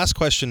 last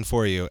question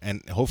for you,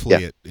 and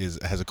hopefully Yeah.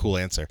 it has a cool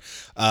answer.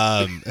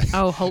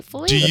 Oh,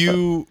 hopefully. Do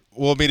you?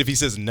 Well, I mean, if he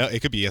says no,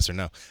 it could be yes or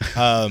no.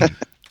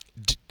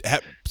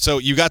 So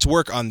you got to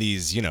work on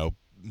these,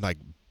 like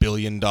 $1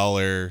 billion.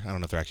 I don't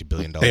know if they're actually $1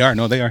 billion. They are.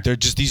 No, they are. They're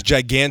just these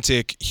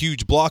gigantic,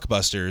 huge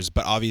blockbusters.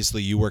 But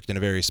obviously, you worked in a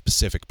very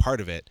specific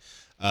part of it.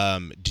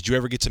 Did you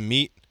ever get to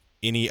meet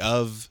any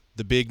of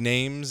the big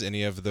names,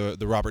 any of the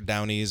Robert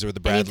Downeys or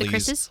the Any of the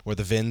Bradleys Chris's? or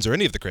the Vins or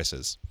any of the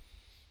Chris's?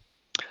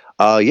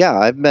 yeah,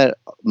 I've met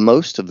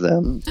most of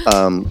them.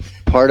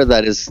 Part of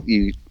that is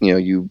you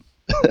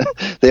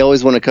they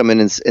always want to come in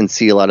and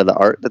see a lot of the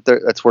art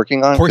that's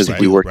working on. Of course,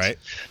 Because we worked, right?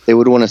 they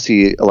would want to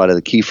see a lot of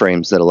the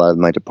keyframes that a lot of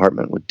my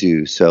department would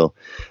do. So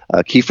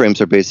keyframes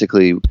are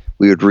basically,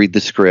 we would read the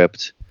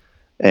script,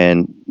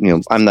 and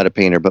I'm not a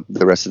painter, but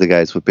the rest of the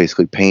guys would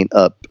basically paint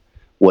up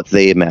what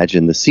they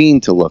imagine the scene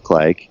to look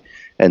like.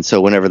 And so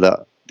whenever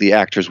the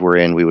actors were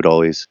in, we would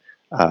always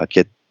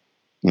get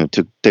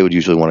they would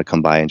usually want to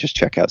come by and just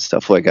check out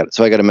stuff. So I got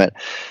to met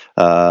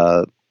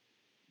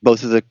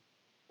both of the.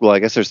 Well, I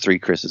guess there's 3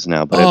 Chris's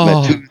now, but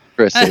I've met 2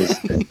 Chris's.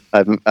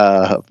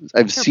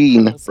 I've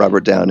seen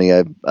Robert Downey.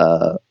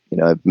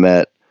 I've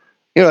met.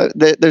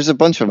 There's a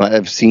bunch of them.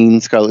 I've seen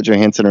Scarlett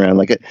Johansson around.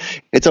 Like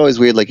it's always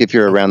weird. Like if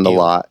you're around the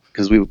lot,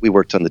 because we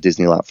worked on the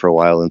Disney lot for a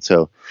while, and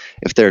so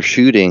if they're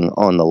shooting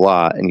on the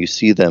lot and you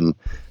see them,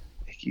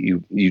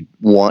 you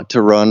want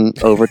to run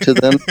over to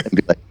them and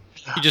be like,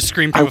 You just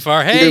scream from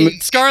afar, "Hey,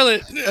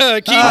 Scarlett, keep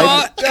on!"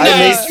 I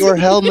made your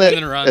helmet,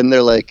 And then run. and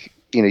they're like,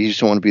 you just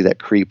don't want to be that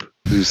creep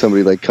who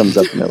somebody like comes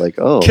up and they're like,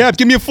 "Oh, Cap,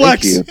 give me a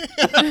flex.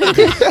 thank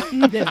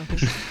you."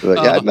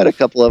 But yeah, I've met a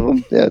couple of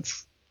them. Yeah,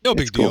 No it's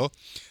big cool. deal.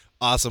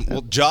 Awesome.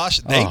 Well, Josh,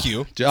 thank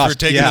you Josh, for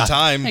taking yeah. the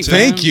time. Thanks, to,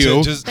 man. Thank you.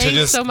 To just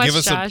Thanks so much, give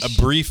us Josh.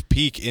 a brief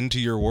peek into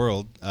your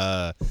world.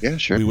 Yeah,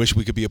 sure. We wish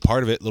we could be a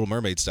part of it, Little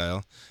Mermaid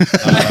style.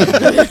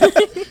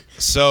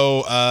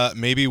 So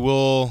maybe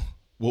we'll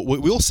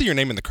see your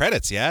name in the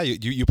credits. Yeah,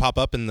 you pop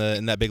up in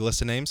that big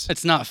list of names.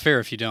 It's not fair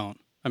if you don't.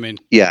 I mean,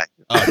 Yeah,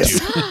 Oh,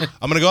 dude.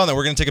 I'm gonna go on there.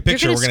 We're gonna take a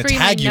picture. You're We're gonna gonna scream,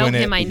 tag I you know in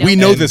it. him, I know We him.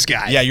 know this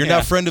guy. Yeah, you're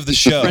now friend of the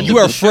show. You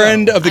are a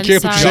friend of the I'm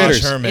Careful sorry.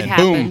 Crusaders. Josh Herman. It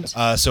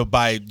happened. So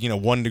by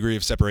 1 degree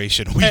of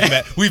separation,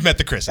 we've met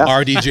the Chris.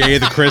 RDJ,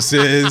 the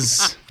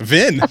Chris's,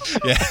 Vin.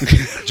 Yeah,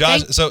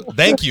 Josh. So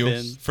thank you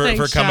Ben. for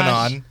Thanks, coming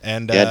Josh. on,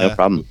 and Yeah, no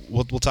problem.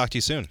 We'll talk to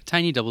you soon.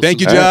 tiny double.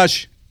 Thank you, salute.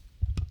 Josh.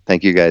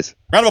 thank you guys.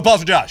 Round of applause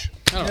for Josh.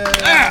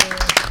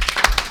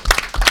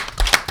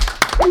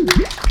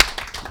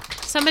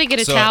 Somebody get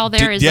a So, towel.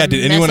 There is a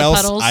did mess anyone of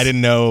else? puddles. I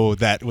didn't know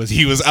that was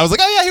he was. I was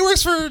like, oh yeah, he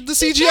works for the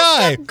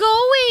CGI. Kept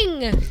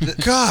going.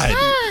 God.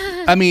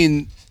 I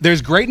mean,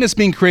 there's greatness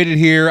being created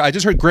here. I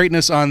just heard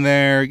greatness on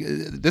there.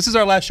 This is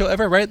our last show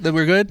ever, right? That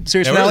we're good?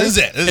 Serious Yeah, finale? this is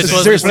it. This This is is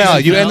it. serious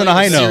finale. You end on a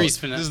high note. Series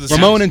finale. This is the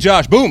Ramon and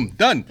Josh, boom,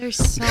 done. There's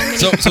so many.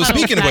 So puddles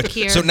speaking of back which,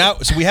 here. so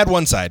we had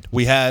one side.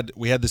 We had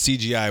the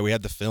CGI. We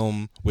had the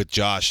film with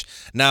Josh.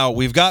 Now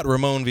we've got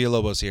Ramon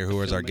Villalobos here,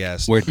 who is our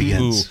guest. Where it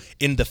begins. Who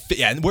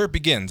and where it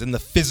begins in the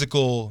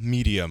physical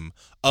medium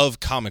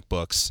of comic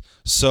books.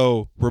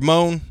 So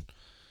Ramon,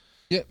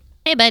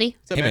 Hey, buddy.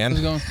 hey man, How's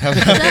it going?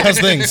 how's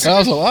things? That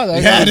was a lot.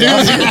 Yeah,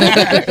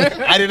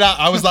 dude.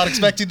 I was not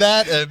expecting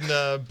that,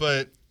 and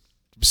but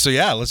so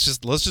yeah, let's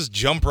just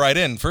jump right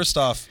in. First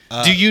off,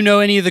 Do you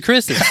know any of the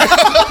Chris's?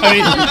 I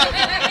mean,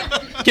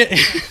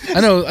 I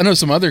know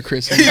some other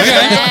Chris. Hey.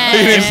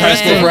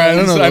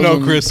 I know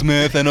Chris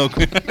Smith. I know.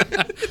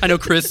 I know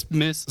Chris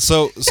Miss.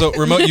 So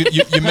Ramon,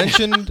 you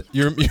mentioned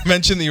you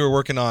mentioned that you were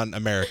working on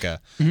America.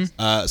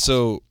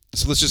 So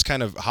let's just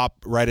kind of hop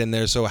right in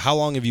there. So how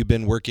long have you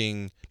been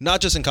working,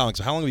 not just in comics,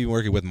 but how long have you been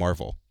working with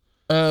Marvel?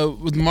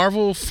 With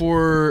Marvel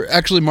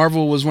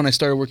Marvel was when I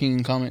started working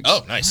in comics.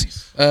 Oh,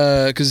 nice.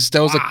 Because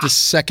that was like the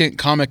second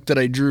comic that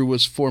I drew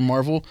was for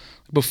Marvel.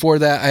 Before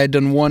that, I had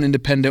done one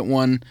independent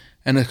one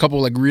and a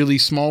couple like really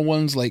small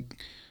ones, like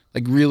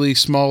really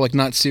small, like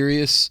not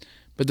serious.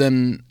 But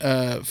then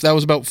that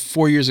was about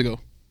 4 years ago.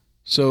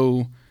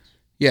 So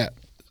yeah,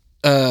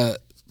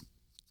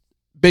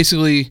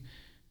 basically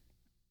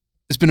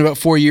it's been about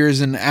 4 years,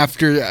 and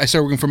after I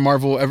started working for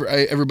Marvel,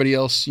 everybody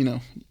else,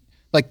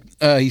 like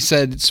he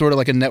said, it's sort of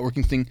like a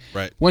networking thing.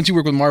 Right. Once you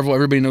work with Marvel,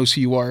 everybody knows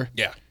who you are.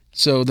 Yeah.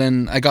 So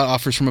then I got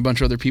offers from a bunch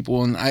of other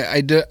people, and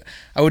I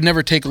would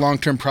never take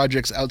long-term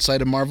projects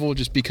outside of Marvel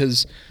just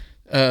because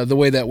the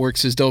way that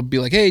works is they'll be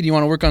like, hey, do you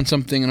want to work on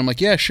something? And I'm like,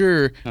 yeah,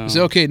 sure. I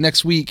say, okay,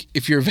 next week,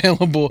 if you're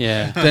available,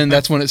 Yeah. then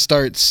that's when it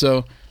starts.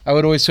 So I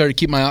would always try to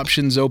keep my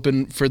options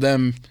open for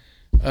them.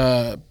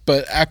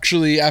 But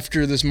actually,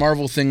 after this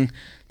Marvel thing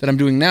that I'm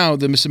doing now,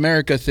 the Miss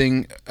America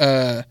thing,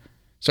 so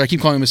I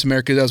keep calling it Miss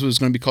America. That's what it's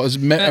going to be called. It's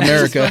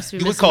America. Supposed to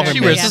be would Miss call her She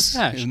America. wears a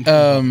Yeah.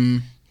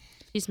 sash.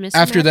 She's Miss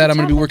After that, I'm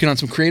going to be America. working on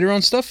some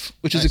creator-owned stuff,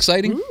 which is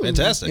exciting.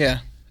 Fantastic. Yeah.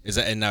 Is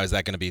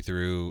that going to be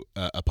through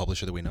a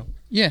publisher that we know?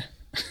 Yeah.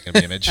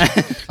 Image.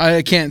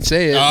 I can't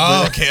say it.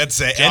 Oh, but can't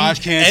say. Josh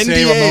can't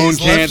say, NDAs Ramon left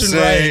can't and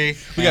say. right.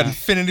 We got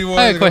Infinity War.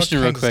 I have a all question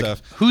real kinds of quick.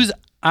 stuff. Whose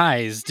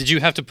eyes did you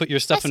have to put your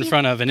stuff in Bless you.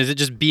 front of, and is it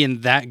just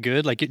being that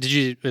good? Like, is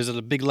it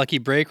a big lucky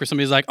break where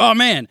somebody's like, "Oh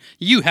man,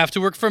 you have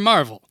to work for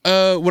Marvel"?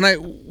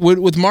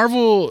 With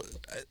Marvel,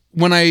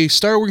 when I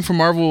started working for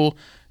Marvel,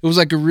 it was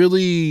like a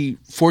really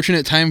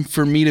fortunate time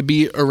for me to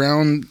be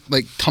around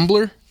like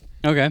Tumblr,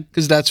 Okay.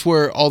 because that's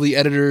where all the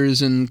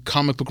editors and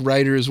comic book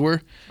writers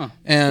were.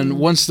 And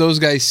once those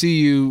guys see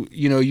you,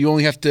 you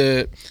only have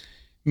to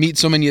meet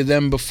so many of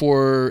them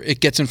before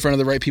it gets in front of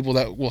the right people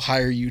that will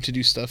hire you to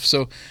do stuff.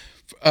 So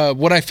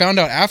what I found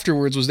out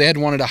afterwards was they had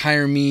wanted to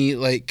hire me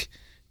like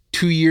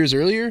 2 years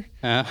earlier,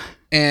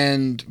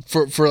 and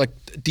for like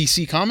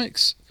DC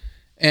Comics,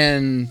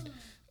 and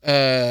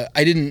I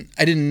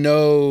didn't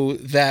know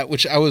that,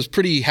 which I was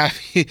pretty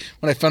happy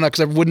when I found out,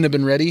 because I wouldn't have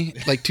been ready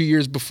like 2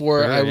 years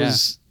before I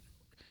was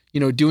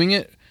doing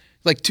it,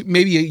 like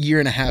maybe a year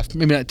and a half,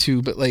 maybe not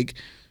 2, but like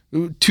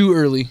too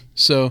early.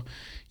 So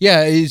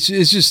yeah, it's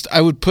just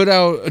I would put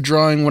out a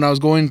drawing when I was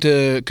going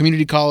to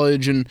community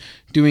college and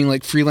doing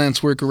like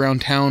freelance work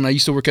around town. I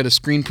used to work at a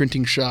screen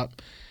printing shop,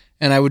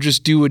 and I would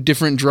just do a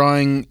different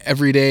drawing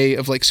every day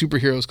of like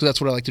superheroes, because that's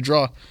what I like to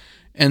draw.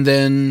 And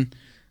then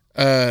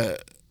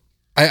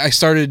I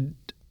started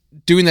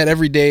doing that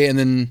every day, and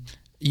then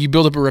you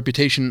build up a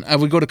reputation. I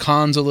would go to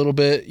cons a little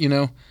bit,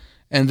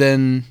 and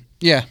then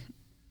yeah.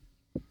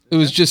 It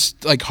was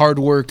just like hard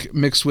work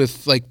mixed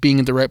with like being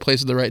at the right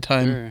place at the right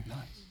time. Sure.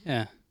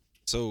 Yeah.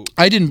 So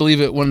I didn't believe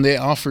it when they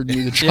offered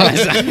me the job. Yeah,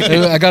 exactly.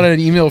 I got an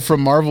email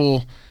from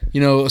Marvel,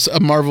 a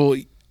Marvel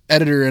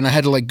editor, and I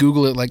had to like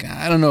Google it. Like,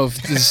 I don't know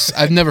if this.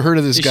 I've never heard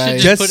of this You guy.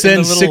 should Just just put in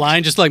send the little six-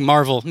 line, just like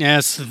Marvel.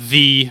 Yes,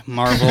 the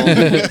Marvel.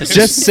 It's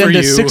Just send for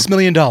us you. $6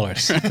 million.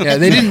 Yeah,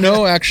 they didn't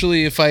know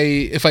actually if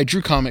I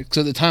drew comics,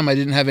 because at the time I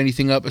didn't have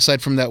anything up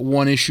aside from that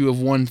one issue of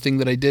one thing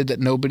that I did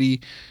that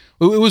nobody.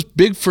 It was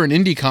big for an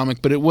indie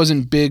comic, but it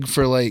wasn't big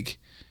for like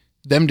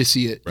them to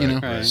see it,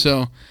 Right.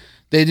 So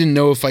they didn't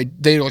know if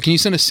they were like, can you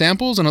send us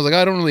samples? And I was like,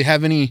 I don't really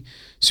have any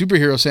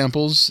superhero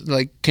samples.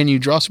 Like, can you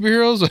draw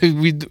superheroes? Like,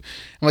 I'm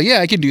like, yeah,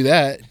 I can do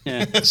that.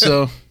 Yeah.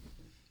 So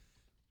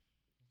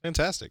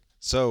fantastic.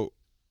 So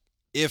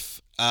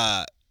if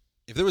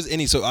there was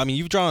any, so I mean,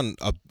 you've drawn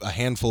a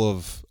handful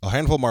of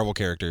Marvel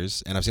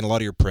characters, and I've seen a lot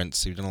of your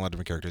prints. You've done a lot of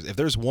different characters. If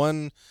there's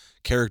one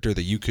character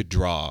that you could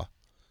draw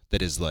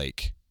that is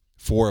like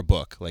for a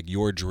book, like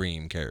your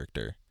dream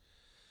character,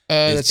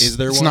 is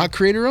there it's one? not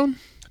creator owned?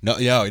 No.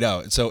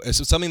 So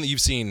it's something that you've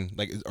seen,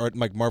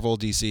 like Marvel,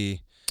 DC.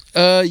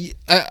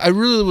 I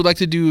really would like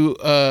to do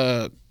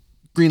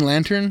Green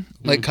Lantern,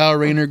 like Kyle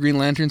Rayner Green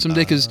Lantern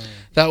someday, because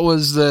that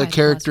was the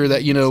character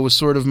that was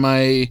sort of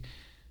my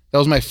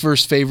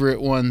first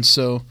favorite one.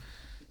 So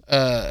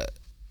I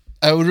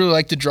would really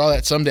like to draw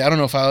that someday. I don't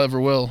know if I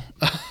ever will.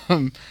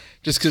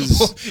 Just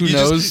because who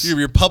knows?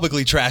 You're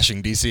publicly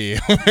trashing DC.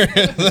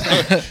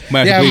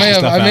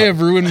 I may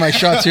have ruined my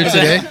shots here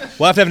today.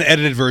 We'll have to have an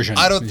edited version.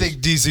 I don't think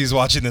DC's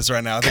watching this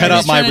right now. Cut He's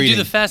out my trying to do reading.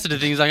 the faceted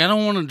thing. He's like, I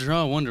don't want to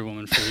draw Wonder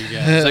Woman for you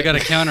guys. I got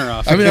a counter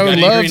offer. I mean, I would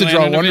Any love Green to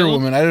draw Lantern Wonder available?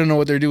 Woman. I don't know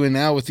what they're doing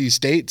now with these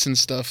dates and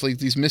stuff, like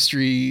these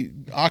mystery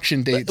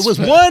auction dates. It was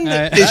but one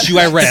issue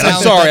I read.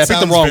 I'm sorry, I picked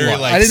the wrong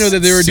one. I didn't know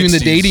that they were doing the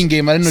 60s dating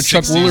game. I didn't know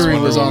Chuck 60s Woolery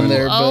Wonder was on Woman.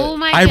 there. Oh But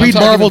my I god. read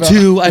talking Marvel about-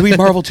 too. I read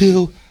Marvel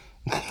too.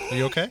 Are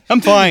you okay? I'm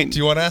fine. Do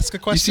you want to ask a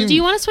question? Do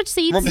you want to switch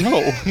seats?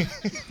 No.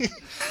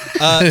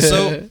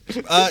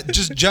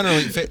 Just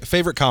generally,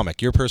 favorite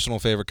comic, your personal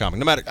favorite comic,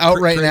 no matter out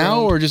right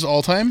now or just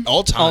all time?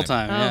 all time. All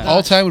time. Yeah.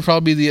 All time would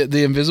probably be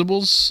the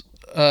Invisibles.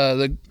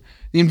 The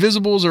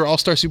Invisibles or All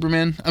Star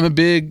Superman. I'm a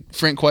big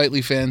Frank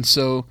Quitely fan,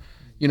 so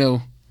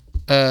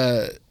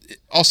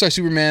All Star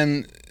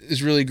Superman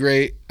is really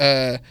great.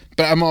 But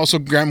I'm also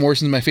Grant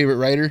Morrison's my favorite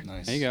writer.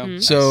 There you go.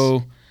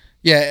 So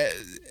yeah,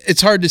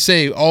 it's hard to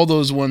say all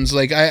those ones.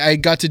 Like I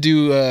got to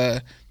do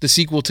the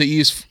sequel to E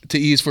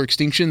is for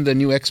Extinction, the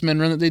new X-Men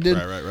run that they did,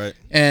 Right.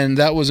 and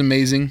that was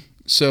amazing.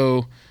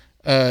 So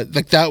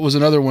like that was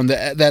another one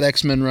that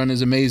X-Men run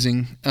is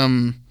amazing.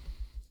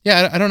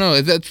 Yeah, I don't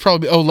know. That's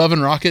probably Love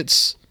and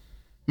Rockets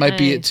might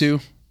be it Nice. too.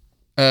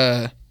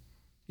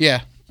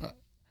 Yeah.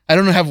 I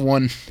don't have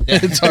one.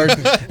 It's hard.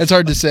 It's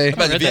hard to say. I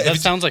read If you- that. That if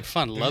you- sounds like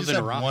fun. Love just and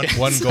have Rocket.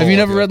 one goal, Have you I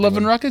never feel read like Love you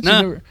and would. Rockets? No.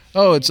 You've never-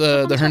 Oh, it's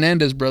the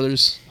Hernandez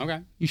brothers. Okay.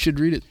 You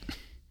should read it.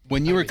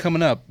 When you were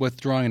coming up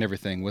with drawing and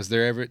everything, was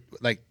there ever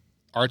like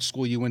art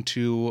school you went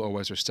to, or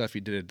was there stuff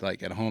you did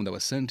like at home that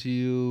was sent to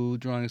you,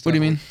 drawing stuff? What do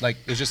you mean? Like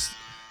it's just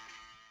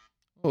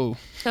Oh,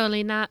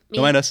 Totally not me.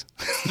 don't mind us.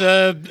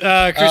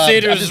 The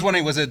Crusaders. I'm just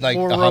wondering, was it like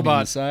or the hobby on the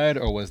robots. side,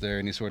 or was there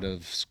any sort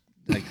of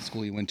like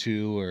school you went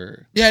to,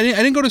 or yeah. I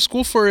didn't go to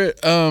school for it.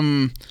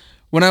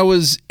 When I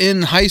was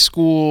in high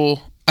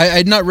school, I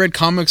had not read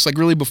comics like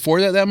really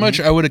before that much.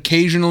 I would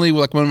occasionally,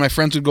 like when my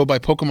friends would go buy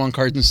Pokemon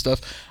cards and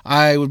stuff,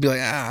 I would be like,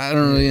 I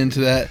don't really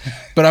into that.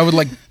 But I would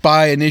like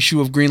buy an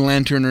issue of Green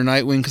Lantern or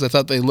Nightwing because I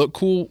thought they looked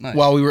cool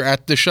while we were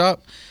at the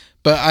shop.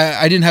 But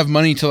I didn't have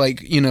money to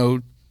like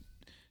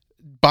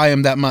buy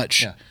them that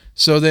much. Yeah.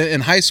 So then in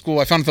high school,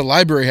 I found that the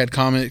library had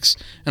comics,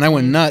 and I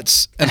went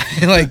nuts. And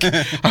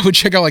I would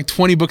check out like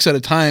 20 books at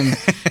a time.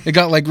 It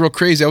got like real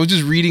crazy. I was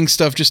just reading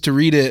stuff just to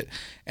read it.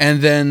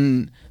 And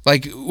then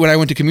like when I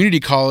went to community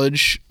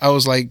college, I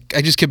was like,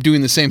 I just kept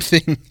doing the same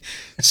thing.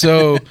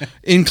 So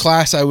in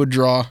class, I would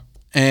draw,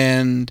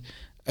 and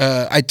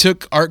I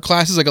took art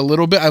classes like a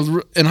little bit.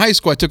 In high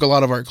school, I took a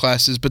lot of art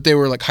classes, but they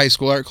were like high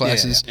school art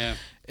classes. Yeah.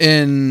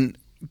 In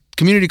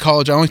community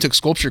college, I only took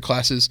sculpture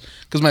classes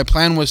because my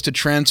plan was to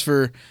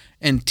transfer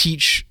and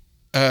teach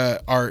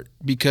art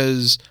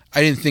because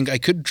I didn't think I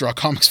could draw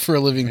comics for a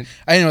living.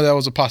 I didn't know that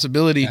was a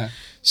possibility. Yeah.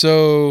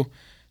 So,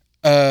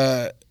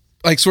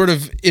 like sort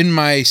of in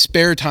my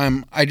spare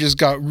time, I just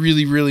got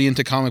really, really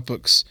into comic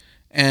books,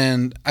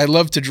 and I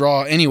love to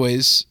draw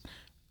anyways.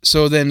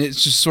 So then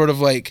it's just sort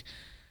of like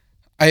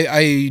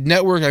I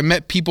networked. I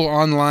met people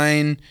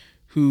online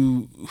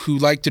who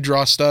like to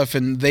draw stuff,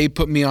 and they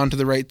put me onto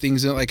the right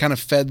things, and it like kind of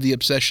fed the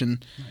obsession.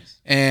 Nice.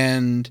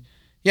 And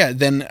yeah,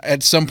 then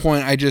at some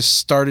point I just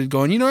started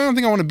going, I don't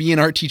think I want to be an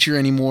art teacher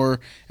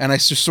anymore, and I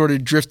just sort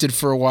of drifted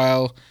for a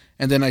while,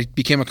 and then I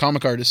became a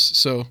comic artist.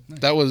 So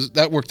nice.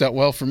 that worked out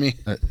well for me.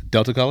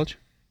 Delta College?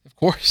 Of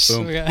course.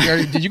 Boom.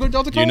 Did you go to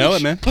Delta College? You know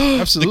it, man.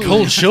 Absolutely. The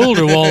cold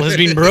shoulder wall has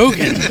been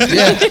broken.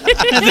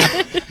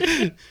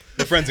 Yeah.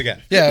 We're friends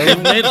again. Yeah,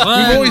 we've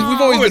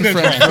always been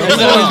friends.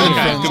 We've always been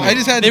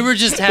friends. They were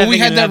just having. But we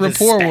had that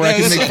rapport where I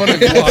could make fun of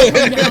you.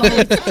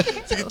 I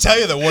can tell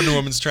you that Wonder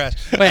Woman's trash.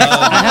 Wait,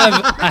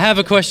 I have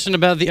a question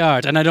about the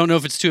art, and I don't know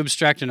if it's too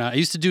abstract or not. I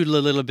used to do a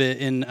little bit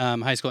in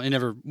high school. It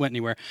never went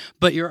anywhere.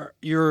 But your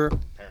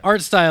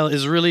art style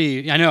is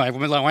really. I know. I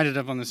winded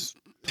up on this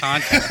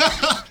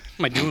podcast. What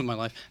am I doing with my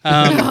life?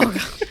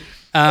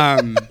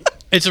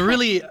 It's a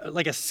really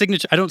like a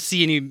signature. I don't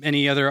see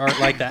any other art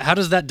like that. How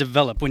does that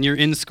develop when you're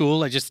in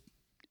school? Just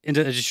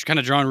kind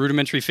of drawing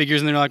rudimentary figures,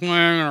 and they're like, well,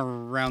 I'm gonna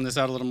round this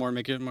out a little more,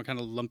 make it more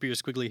kind of lumpy or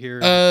squiggly here.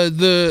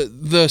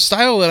 The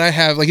style that I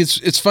have, like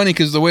it's funny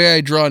because the way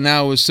I draw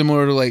now is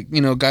similar to like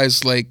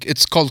guys like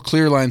it's called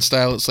clear line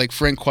style. It's like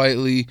Frank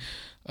Quitely,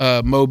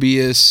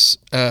 Mobius,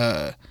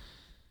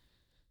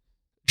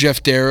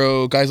 Jeff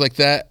Darrow, guys like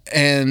that,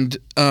 and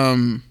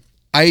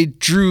I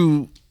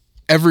drew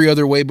every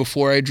other way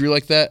before I drew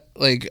like that.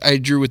 Like I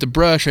drew with the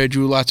brush, I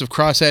drew lots of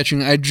cross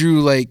hatching, I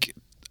drew like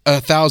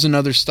 1,000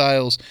 other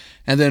styles,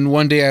 and then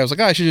one day I was like,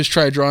 I should just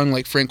try drawing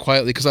like Frank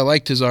Quitely because I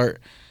liked his art,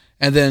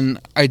 and then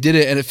I did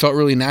it and it felt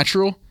really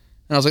natural,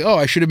 and I was like,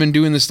 I should have been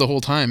doing this the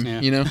whole time,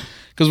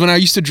 because when I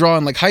used to draw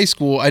in like high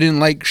school, I didn't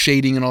like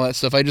shading and all that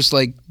stuff. I just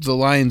like the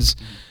lines,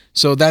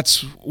 so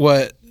that's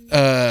what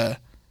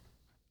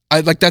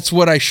that's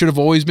what I should have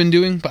always been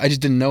doing, but I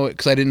just didn't know it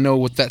because I didn't know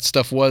what that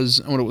stuff was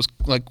and what it was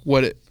like,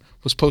 what it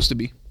was supposed to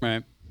be.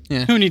 Right.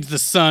 Yeah. Who needs the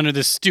sun or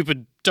this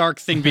stupid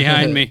dark thing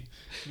behind me?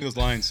 Those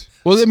lines.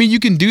 Well, I mean, you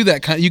can do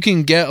that you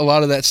can get a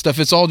lot of that stuff.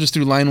 It's all just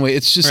through line weight.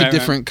 It's just a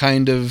different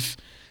kind of,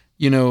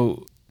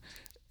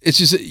 it's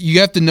just, you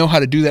have to know how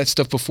to do that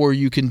stuff before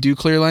you can do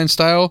clear line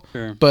style.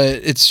 Sure. But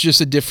it's just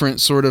a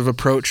different sort of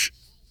approach.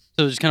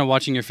 So just kind of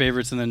watching your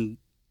favorites and then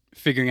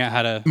figuring out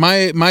how to.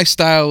 My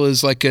style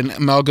is like an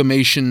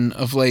amalgamation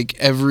of like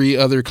every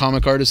other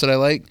comic artist that I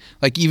like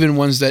even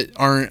ones that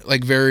aren't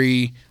like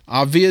very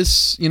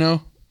obvious,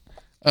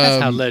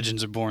 That's how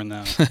legends are born,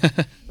 though.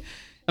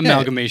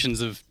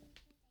 Amalgamations of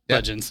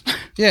legends.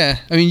 Yeah,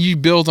 I mean, you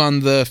build on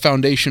the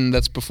foundation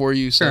that's before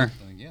you. So. Sure.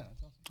 Yeah.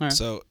 Right.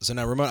 So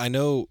now, Ramon, I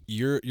know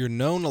you're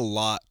known a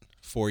lot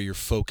for your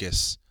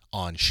focus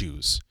on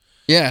shoes.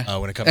 Yeah.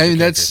 When it comes to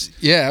characters.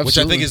 Absolutely. Which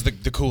I think is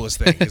the coolest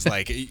thing. Is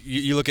like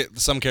you look at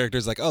some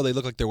characters like, they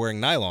look like they're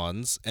wearing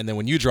nylons, and then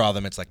when you draw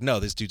them, it's like,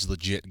 no, this dude's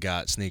legit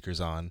got sneakers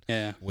on.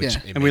 Yeah. Which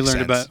and we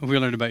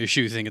learned about your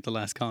shoe thing at the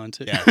last con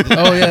too. Yeah.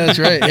 Oh yeah, that's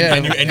right. Yeah.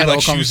 and you like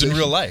shoes in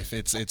real life.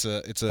 It's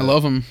a. I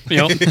love them.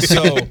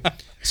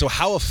 So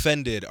how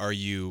offended are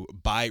you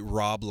by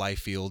Rob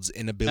Liefeld's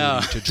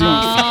inability to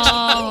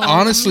draw feet?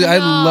 Honestly, I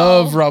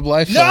love Rob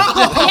Liefeld.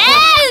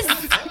 Yes.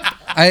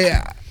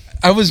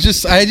 I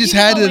just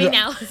had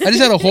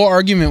a whole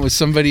argument with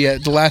somebody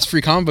at the last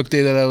free comic book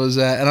day that I was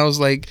at, and I was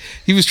like,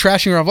 he was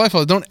trashing Rob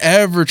Liefeld. Don't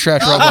ever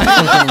trash Rob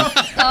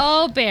Liefeld.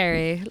 Oh,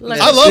 Barry.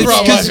 I love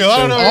Rob Liefeld. I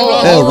don't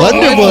know.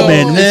 Wonder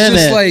Woman, man.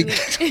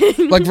 It's just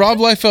like Rob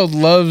Liefeld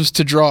loves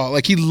to draw.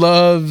 Like he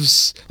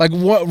loves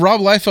Rob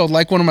Liefeld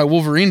liked one of my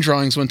Wolverine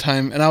drawings one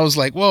time, and I was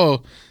like,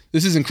 whoa.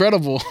 This is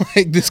incredible.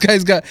 Like this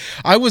guy's got.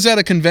 I was at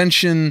a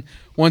convention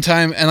one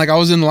time, and like I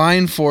was in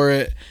line for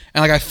it,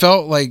 and like I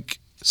felt like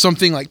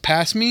something like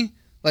passed me,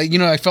 like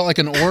I felt like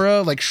an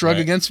aura like shrug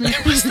against me.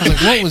 I was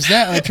like, what was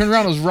that? And I turned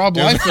around, it was Rob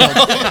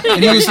Liefeld,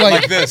 and he was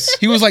like this.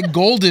 He was like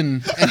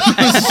golden, and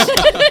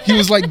he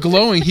was like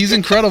glowing. He's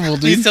incredible,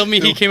 dude. Please tell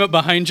me he came up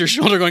behind your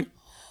shoulder going.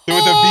 With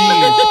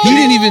a beam.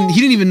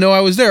 He didn't even know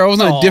I was there. I was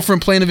on a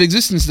different plane of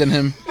existence than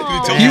him.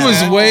 He was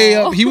way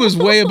up. He was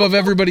way above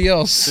everybody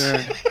else. Sure.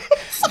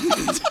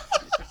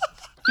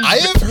 I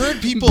have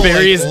heard people.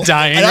 Barry is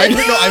dying and right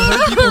I've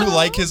heard people who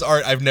like his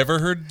art. I've never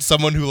heard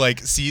someone who like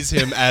sees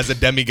him as a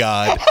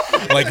demigod,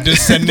 like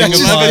descending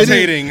upon,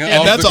 levitating and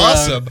off that's the ground.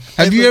 awesome.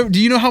 Have you ever? Do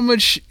you know how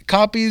much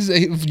copies of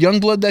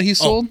Youngblood that he Oh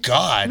sold?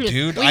 God,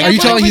 dude! Are Are you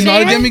telling he's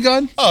not a there?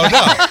 demigod?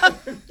 Oh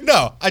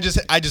no. I just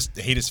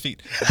hate his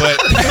feet. But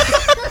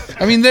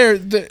I mean,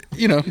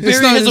 you know, it's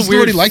Barry not has a it's weird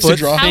what he likes to foot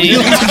draw. thing. He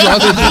likes to draw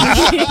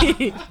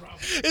the-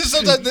 it's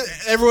sometimes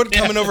everyone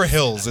coming over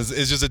hills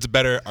is just it's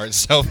better art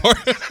style.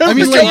 I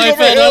mean, Mr. like,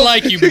 Liefeld, I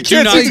like you, but do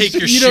it's not like, take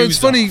your you know, shoes it's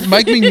funny. off.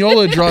 Mike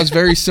Mignola draws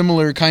very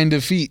similar kind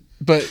of feet,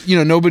 but you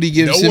know, nobody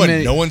gives No him one-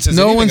 any. no one says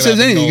no anything one says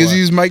about anything because Mignola.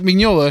 he's Mike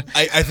Mignola.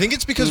 I think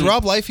it's because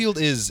Rob Liefeld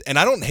is, and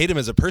I don't hate him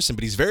as a person,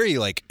 but he's very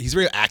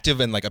active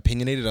and like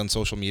opinionated on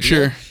social media.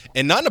 Sure.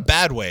 And not in a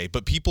bad way,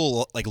 but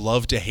people like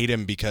love to hate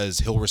him because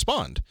he'll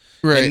respond.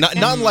 Right. And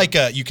not like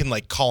you can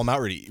like call him out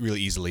really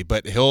easily,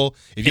 but if you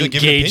like,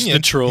 give an Engage opinion,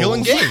 the trolls. he'll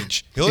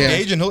engage. He'll Yeah.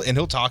 engage and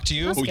he'll talk to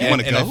you. That's And- good. You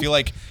wanna and I go? feel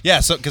like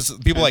so because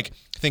people like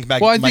think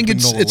back. Well, I Mike think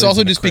Mignola it's lives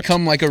also in a just crypt.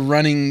 become like a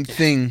running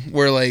thing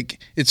where like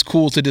it's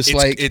cool to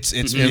dislike. It's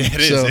him, it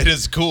is so- it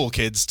is cool,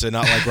 kids, to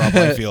not like Rob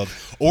Liefeld,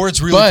 or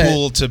it's really But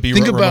cool to be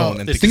think Ramon. about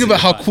and think about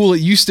how fun. cool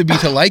it used to be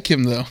to like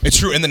him though. It's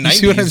true. In the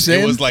see what I'm 90s, it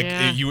saying? was like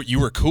Yeah. you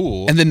were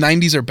cool. And the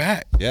 '90s are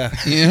back. yeah.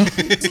 You know,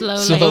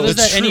 Slowly. So- Although there's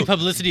It's that any true.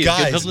 publicity is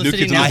Guys, good publicity. New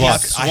Kids on Now the I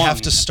Block. he's have, I have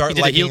swung. to start He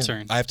did a heel liking.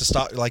 turn. I have to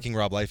start liking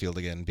Rob Liefeld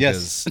again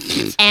Yes.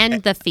 because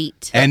And the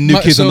feet. And New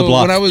Kids on the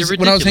Block. When I was You're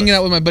when I was hanging ridiculous.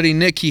 out with my buddy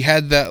Nick, he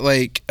had that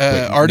like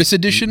artist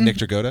edition. Nick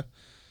Dragotta.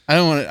 I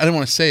don't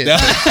want to say it.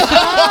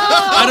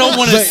 I don't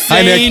want to Hi,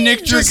 say Nick.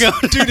 Nick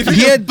Dragotta. Dude, if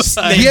He had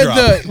name he had drop.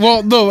 the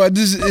well no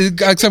this is,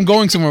 'cause I'm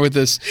going somewhere with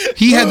this.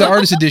 He had the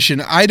artist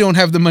edition. I don't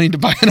have the money to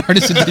buy an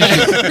artist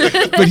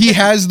edition, but he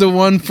has the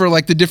one for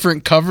like the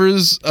different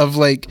covers of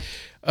like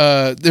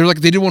they're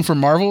like they did one for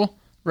Marvel.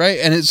 Right,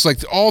 and it's like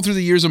all through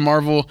the years of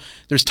Marvel,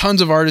 there's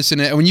tons of artists in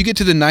it. And when you get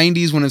to the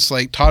 '90s, when it's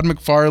like Todd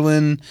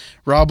McFarlane,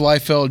 Rob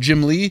Liefeld,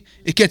 Jim Lee,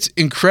 it gets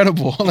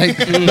incredible. Like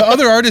the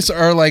other artists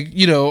are like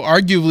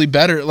arguably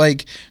better.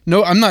 Like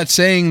no, I'm not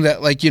saying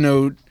that like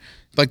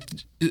like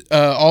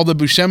all the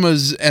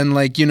Buscema's and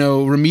like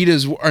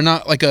Ramitas are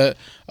not like a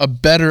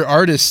better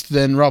artist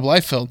than Rob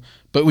Liefeld.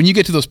 But when you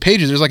get to those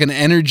pages, there's like an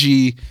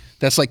energy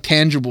that's like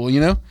tangible,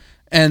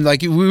 And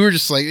like we were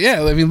just like,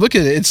 yeah, I mean, look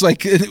at it. It's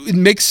like it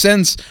makes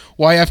sense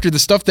why after the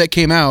stuff that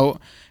came out,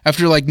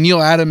 after like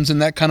Neil Adams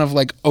and that kind of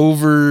like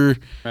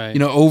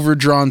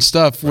overdrawn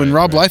stuff, when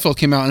Rob Liefeld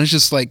came out, and it's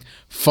just like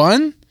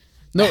fun.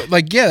 No,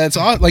 like yeah, that's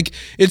odd. Like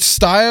it's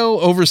style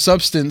over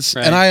substance,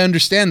 and I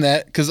understand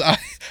that because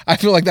I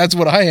feel like that's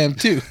what I am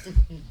too.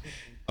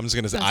 I'm just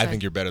gonna say I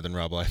think you're better than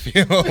Rob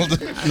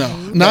Liefeld. No,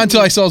 not until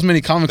I sell as many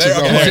comics as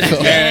Rob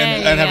Liefeld.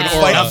 and have an Yeah.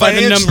 aura. I'll find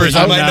the numbers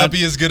I on might that. not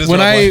be as good as When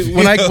Rob I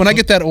Liefeld. when I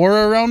get that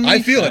aura around me,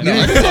 I feel it. No,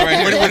 I feel it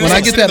right here. when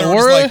I get that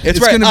aura, it's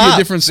right. going to be Ah, a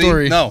different see?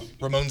 story. No,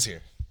 Ramon's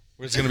here.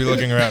 We're just gonna be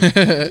looking around.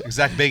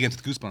 Zach Bagans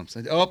with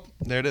goosebumps. Oh,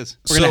 there it is.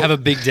 We're gonna have a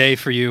big day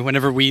for you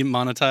whenever we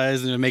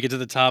monetize and make it to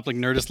the top, like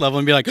Nerdist level,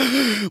 and be like,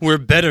 "We're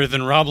better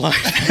than Rob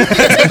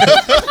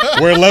Liefeld."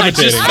 We're I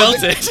levitating. just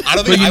felt it. I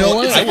don't think you know I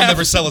what? will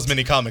never sell as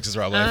many comics as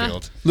Rob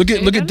Liefeld. Look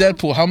at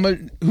Deadpool. How much?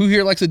 Who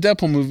here likes a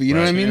Deadpool movie? You know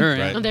what I mean? Sure,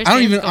 Right. Oh, there's I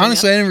don't fans even going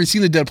honestly. up. I never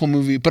seen the Deadpool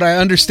movie, but I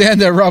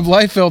understand that Rob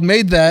Liefeld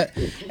made that.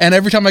 And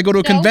every time I go to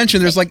a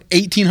convention, there's like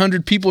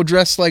 1,800 people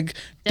dressed like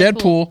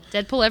Deadpool.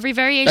 Deadpool, every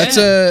variation. That's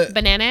a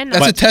banana and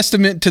That's a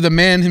testament to the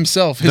man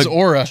himself, his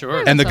aura.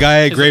 Sure. And the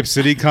guy at Grape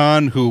City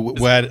Con who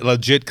had a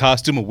legit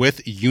costume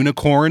with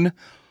unicorn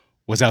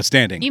was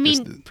outstanding. You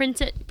mean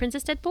Princess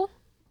Deadpool?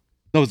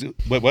 No,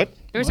 what?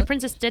 There was a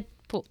Princess Deadpool.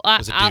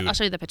 was a dude. I'll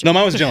show you the picture. No,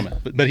 mine was a gentleman,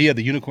 but he had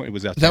the unicorn. It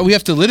was outstanding. That we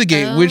have to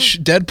litigate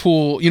which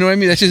Deadpool. You know what I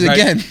mean? That's just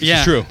again. Yeah.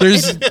 It's true.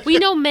 There's. We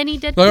know many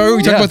Deadpool. Are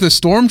we talking about the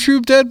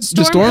Stormtrooper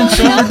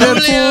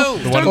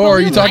Deadpool? The one Or are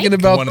you with talking the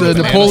about one the with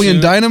the banana Napoleon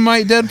suit?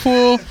 Dynamite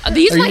Deadpool?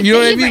 These Are my you know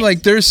what I mean? favorite.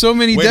 Like there's so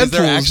many Wait, is Deadpools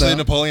there actually now. a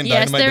Napoleon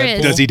Yes, Dynamite there Deadpool?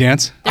 is. Does he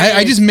dance?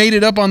 I just made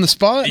it up on the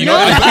spot. You know,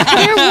 there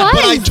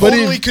but I was.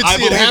 totally if- could I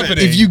see it believe it.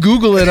 happening. If you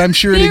Google it, I'm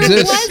sure it There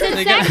exists. was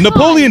exactly.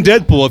 Napoleon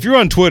Deadpool. If you're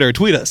on Twitter,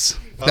 tweet us.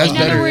 That's In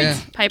better. other Yeah.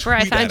 words, Piper, I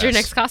Tweet found at your us.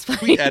 next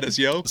cosplay. At us,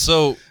 yo.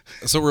 So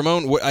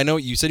Ramon, I know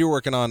you said you were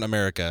working on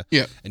America.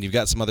 Yeah. And you've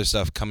got some other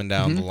stuff coming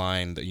down the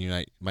line that you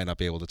might not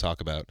be able to talk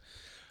about.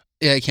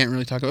 Yeah, I can't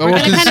really talk about. We're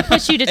Well, gonna 'cause- kind of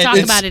push you to talk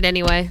it's- about it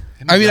anyway.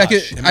 I mean,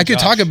 Gosh, I could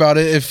talk about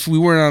it if we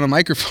weren't on a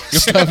microphone.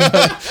 and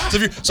stuff.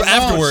 So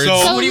afterwards,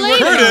 So what do you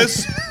later.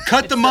 Curtis,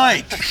 cut the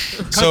mic.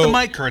 Cut So- the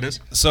mic,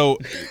 Curtis. so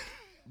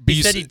but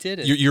He said he did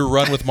it. Your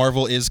run with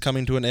Marvel is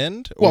coming to an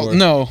end. Well, or-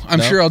 no, I'm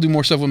No? sure I'll do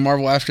more stuff with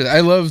Marvel after that. I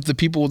love the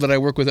people that I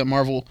work with at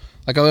Marvel.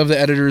 Like I love the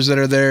editors that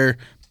are there,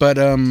 but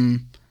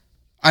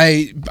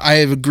I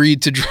have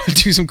agreed to do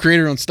some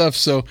creator-owned stuff.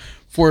 So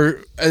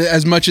for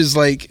as much as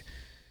like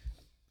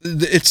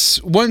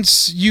it's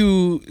once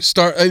you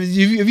start, have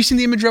you seen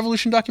the Image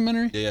Revolution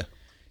documentary? Yeah.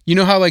 You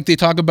know how like they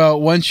talk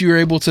about once you're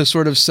able to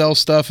sort of sell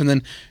stuff and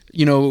then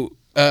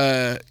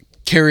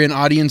carry an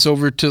audience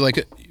over to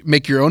like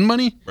make your own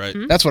money. Right.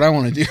 That's what I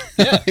want to do.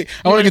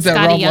 I want to get that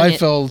Scotty Rob Young it.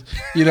 Liefeld.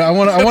 You know,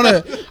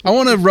 I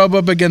want to rub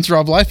up against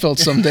Rob Liefeld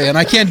someday, and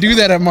I can't do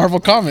that at Marvel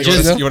Comics. You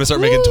You know? want to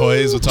start making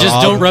toys with Tom?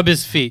 Just don't rub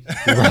his feet.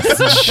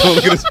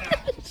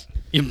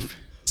 You-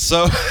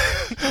 So,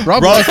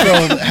 Rob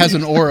Liefeld has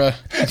an aura.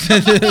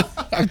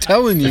 I'm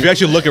telling If you you.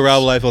 actually look at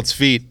Rob Liefeld's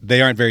feet,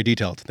 they aren't very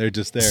detailed. They're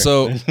just there.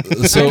 so, I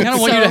kind of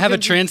want you So to have a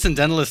confused.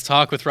 transcendentalist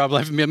talk with Rob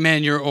Liefeld.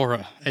 Man, your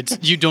aura.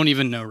 You don't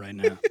even know right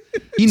now.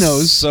 He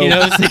knows. so You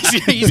know,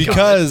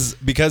 he's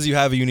because you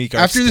have a unique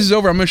art After this is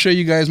over, I'm going to show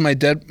you guys my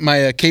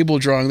cable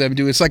drawing that I'm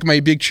doing. It's like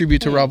my big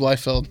tribute to Rob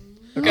Liefeld.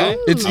 okay.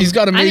 He's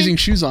got amazing didn't-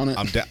 shoes on it.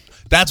 I'm down.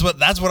 That's what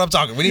I'm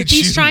talking. We need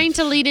He's shoes. trying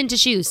to lead into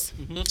shoes.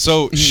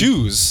 So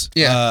shoes,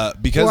 Yeah.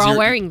 because We're all you're,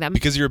 wearing them.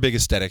 because you're a big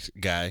aesthetic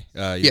guy.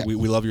 Yeah. we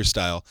love your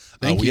style.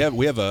 Thank we you.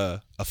 have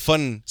a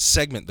fun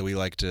segment that we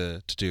like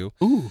to do.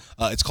 Ooh,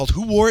 it's called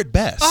Who Wore It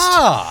Best.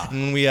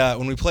 And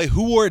when we play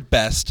Who Wore It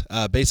Best,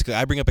 basically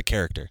I bring up a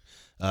character.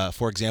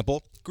 For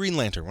example, Green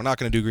Lantern. We're not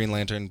going to do Green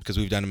Lantern because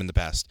we've done him in the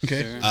past.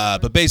 Okay.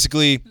 But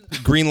basically,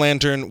 Green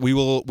Lantern. We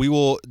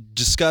will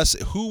discuss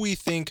who we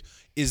think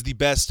is the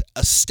best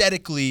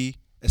aesthetically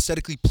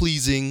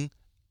pleasing.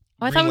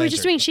 Oh, I Green thought we were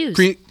just Lantern.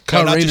 doing shoes.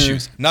 Kyle not just Rayner.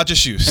 shoes. Not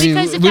just shoes. I mean,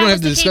 Because if we that don't have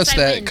was to the discuss case,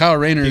 I that. win. Kyle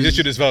Rayner. he just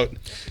should his vote.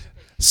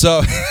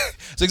 So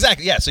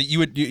exactly, yeah. So you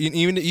would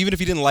even if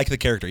you didn't like the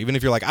character, even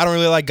if you're like, I don't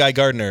really like Guy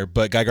Gardner,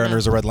 but Guy Gardner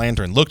as a Red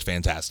Lantern looked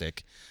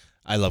fantastic.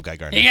 I love Guy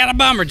Gardner. He got a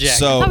bomber jacket.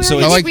 So we so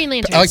already it's, did Green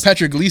Lantern. I like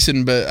Patrick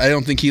Gleason, but I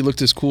don't think he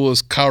looked as cool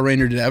as Kyle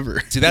Rayner did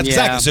ever. see that's Yeah.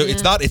 exactly.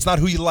 So it's not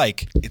who you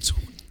like.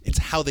 It's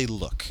how they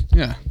look.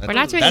 Yeah. We're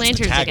not doing That's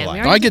the lanterns again. tagline. We No,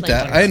 already I did get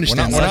that. lanterns. I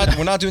We're understand. not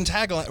we're not doing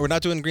tagline. We're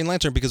not doing Green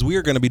Lantern because we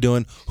are going to be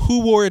doing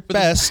Who Wore It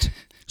Best.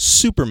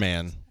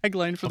 Superman.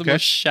 Tagline for the Okay.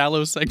 most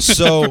shallow segment.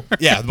 So ever.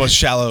 yeah, the most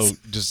shallow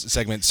just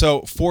segment.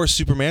 So for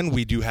Superman,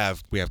 we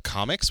have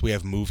comics, we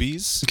have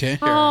movies. Okay.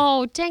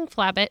 Oh, dang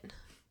Flabbit.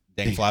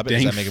 Dang Flabbit, does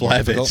Dang that make it more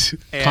difficult?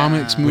 flabbit.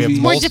 Comics, We have movies.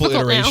 More multiple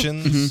difficult now.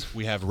 iterations.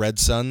 We have Red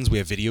Suns. We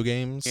have video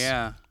games.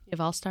 Yeah. You have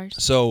All Stars.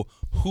 So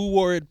who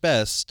wore it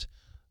best?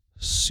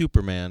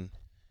 Superman.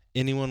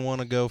 Anyone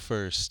want to go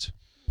first?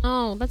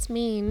 Oh, that's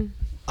mean.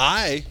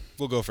 I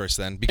will go first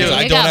then because There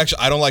I you don't go.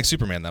 I don't like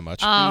Superman that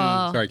much.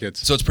 Oh, Sorry, kids.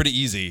 So it's pretty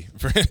easy.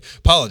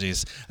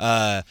 Apologies.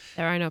 there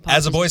are no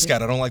As a Boy apologies.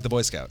 Scout, I don't like the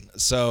Boy Scout.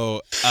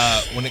 So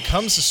when it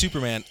comes to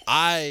Superman,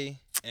 I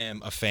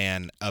am a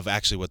fan of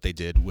actually what they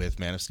did with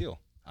Man of Steel.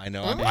 I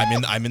know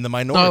I'm in the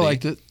minority. I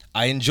liked it.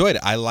 I enjoyed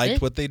it. I liked Really?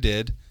 what they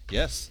did.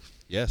 Yes.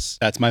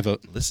 That's my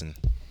vote. Listen,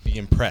 be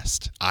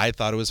impressed. I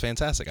thought it was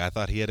fantastic. I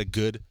thought he had a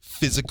good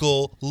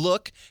physical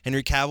look.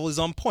 Henry Cavill is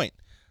on point.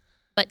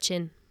 Butt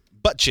chin.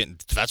 Butt chin,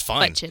 that's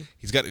fine. Butt chin.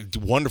 He's got a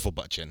wonderful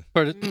butt chin.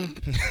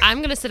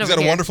 I'm gonna sit He's over got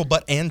a here. wonderful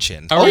butt and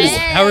chin. How are his, Hey.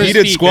 how are his He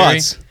did feet,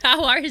 squats.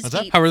 How are his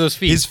that? feet? How are those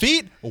feet? His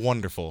feet,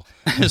 wonderful.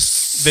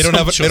 They don't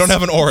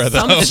have an aura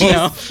though.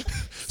 No.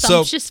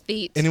 So, Sumptuous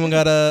feet. anyone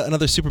got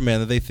another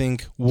Superman that they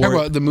think wore Talk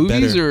about the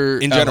movies better? or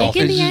in general? It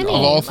can be Is- any. of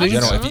all Lots things? In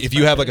general, stuff. if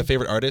you have like a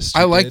favorite artist,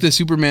 I who like did- the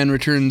Superman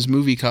Returns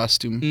movie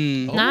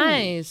costume,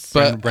 Nice.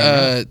 but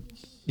to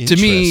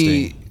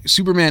me, Interesting.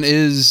 Superman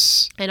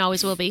is And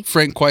always will be.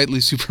 Frank Quietly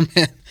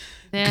Superman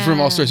Yeah.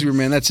 from All Star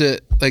Superman. That's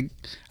it. Like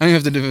I don't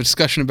even have to have a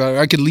discussion about it.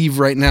 I could leave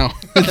right now.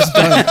 It's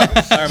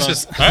done.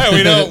 Just, All right,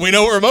 we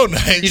know what remote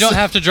nights. you don't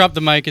have to drop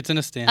the mic. It's in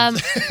a stand.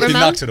 He Ramon,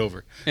 knocks it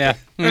over. yeah.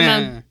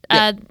 Ramon,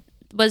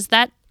 was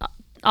that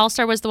All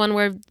Star was the one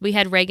where we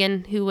had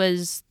Reagan, who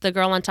was the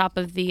girl on top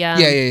of the.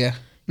 Yeah.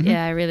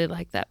 Yeah, I really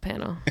like that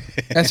panel.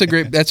 That's a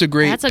great. That's a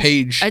great That's a-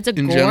 page. it's a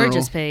in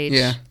gorgeous general. page.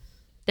 Yeah.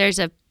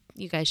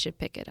 You guys should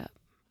pick it up.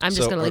 I'm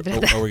just So gonna leave it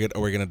at that.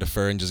 are we gonna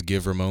defer and just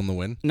give Ramon the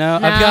win? No,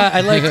 No.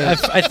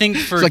 I think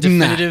for It's like,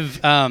 nah. definitive,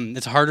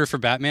 it's harder for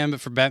Batman,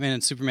 but for Batman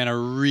and Superman, I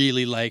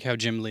really like how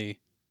Jim Lee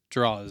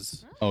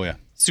draws Oh yeah.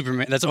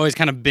 Superman. That's always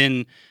kind of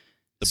been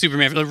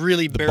Superman, like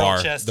really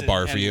barrel chested. the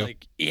bar for you.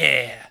 Like,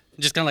 yeah,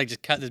 just kind of like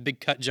just cut this big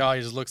cut jaw.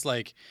 He just looks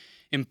like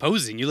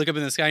imposing. You look up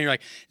in the sky and you're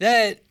like,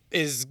 that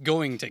is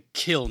going to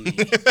kill me.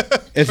 Is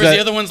Whereas the that,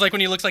 other one's like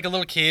when he looks like a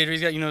little kid or he's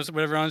got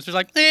whatever on. It's just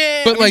like,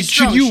 eh. But I mean, like, he's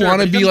should strong, you sure,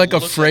 want to but he be doesn't like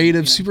look afraid of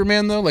you know.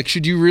 Superman though? Like,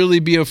 should you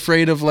really be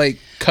afraid of like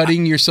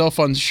cutting yourself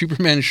on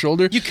Superman's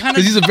shoulder? You kinda-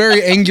 because he's a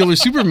very angular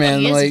Superman,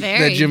 He is like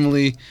very. that Jim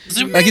Lee.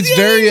 Like it's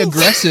very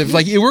aggressive.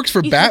 Like it works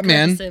for He's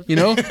Batman. aggressive. You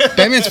know,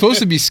 Batman's supposed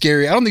to be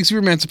scary. I don't think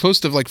Superman's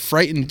supposed to like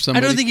frighten I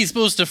somebody. don't think he's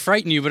supposed to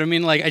frighten you, but I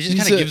mean, like, I just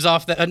He's kind of a- gives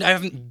off that. I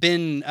haven't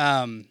been,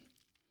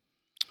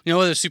 you know,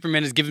 whether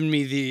Superman has given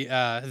me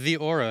the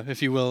aura,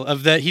 if you will,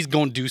 of that he's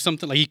going to do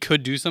something. Like he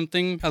could do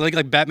something. I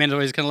like Batman is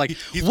always kind of like,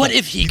 what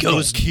if he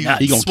goes nuts?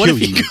 He gonna What kill if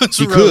he you. goes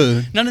He rogue?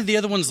 could. None of the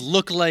other ones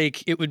look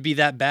like it would be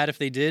that bad if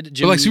they did.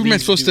 But like Jim Superman's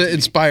Lee's supposed do to me.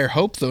 inspire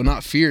hope, though,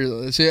 not fear.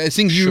 Though. So I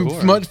think you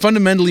Sure.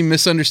 fundamentally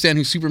misunderstand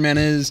who Superman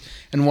is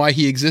and why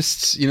he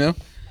exists. You know, Well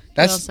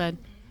that's said.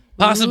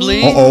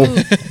 Possibly.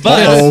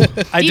 But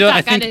I Deep thought, got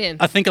it think in.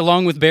 I think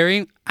along with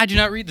Barry, I do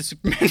not read the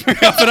Superman very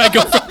often.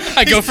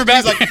 I go for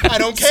Batman. He's like, I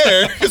don't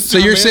care. So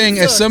you're saying,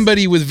 as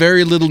somebody with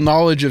very little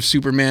knowledge of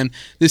Superman,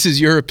 this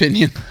is your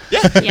opinion,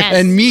 Yes.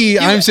 and me,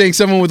 I'm saying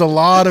someone with a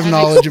lot of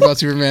knowledge about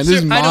Superman. This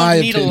is my I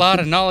don't need opinion. a lot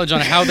of knowledge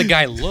on how the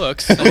guy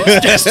looks.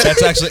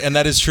 That's actually, and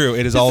that is true.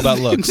 It is all about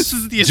looks. This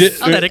is the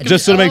aesthetic.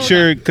 Just to make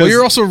sure, Well, because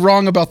you're also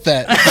wrong about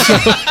that.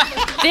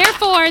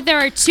 Therefore, there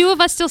are two of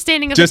us still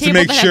standing at Just the to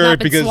table make that sure, have not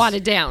been because-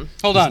 swatted down.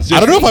 Hold on. I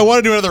don't know if I want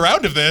to do another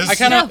round of this. I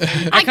kind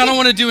of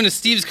want to do into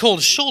Steve's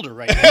cold shoulder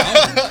right now.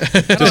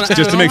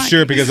 just to make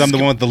sure, because I'm the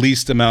one with the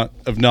least amount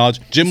of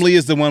knowledge. Jim Lee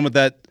is the one with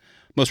that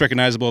most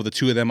recognizable of the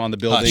two of them on the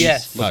building.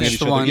 Yes, looking at that's each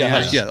the other. one,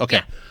 yeah. Yeah. Okay.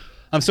 Yeah.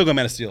 I'm still going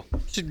Man of Steel.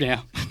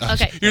 Yeah.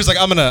 Okay. You're just like,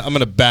 I'm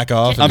gonna back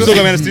off. I'm still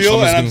going Man of Steel, I'm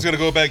just and I'm just going to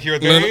go back here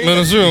with Barry. Man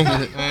of Steel.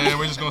 And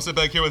we're just going to sit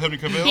back here with Henry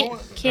Cavill.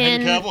 Can-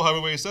 Henry Cavill,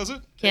 however he says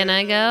it. Can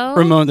I go?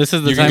 Ramon, this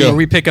is the You can time go. where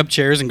we pick up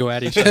chairs and go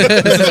at each other.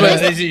 This is what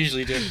they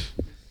usually do.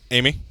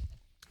 Amy.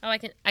 Oh, I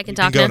can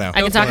talk go now. now. I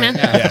can Go talk for now. it.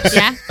 Yes.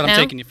 Yeah. But I'm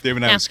No? taking you. David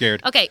and I No. am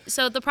scared. Okay,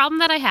 so the problem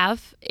that I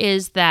have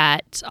is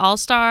that All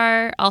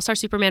Star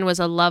Superman was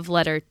a love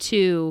letter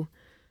to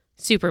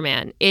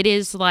Superman. It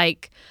is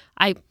like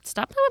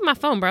stop playing with my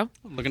phone, bro.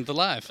 Looking at the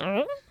live.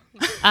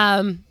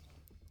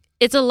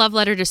 It's a love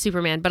letter to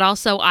Superman, but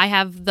also I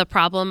have the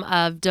problem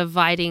of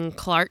dividing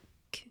Clark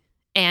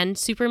and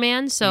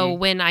Superman. So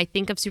when I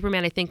think of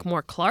Superman, I think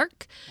more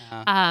Clark.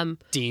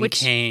 Dean Which-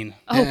 Cain.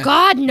 Oh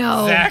God,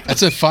 no!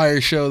 That's a fire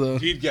show, though.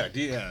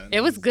 Yeah.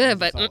 It was good,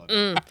 but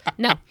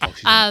no.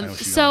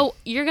 So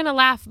you're gonna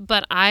laugh,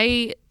 but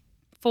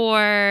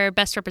for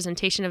best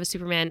representation of a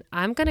Superman,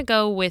 I'm gonna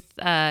go with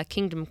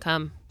Kingdom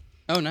Come.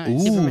 Oh,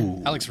 nice.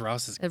 Superman. Alex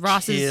Ross is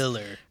Ross is-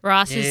 killer.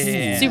 Ross Yeah.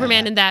 is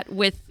Superman in that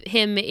with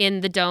him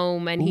in the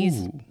dome, and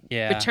he's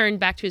Yeah. returned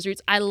back to his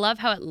roots. I love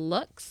how it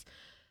looks.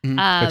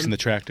 Fixing the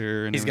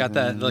tractor. And He's got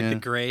that the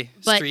gray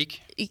But-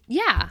 streak.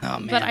 Yeah, Oh,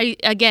 man.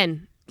 but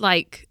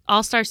like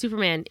All Star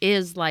Superman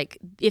is like,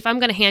 if I'm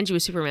gonna hand you a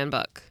Superman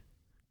book,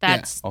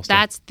 All-Star.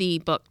 that's the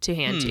book to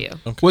hand to you.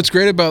 What's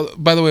great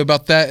about, by the way,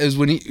 about that is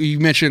when you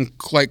mentioned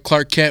like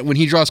Clark Kent, when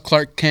he draws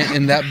Clark Kent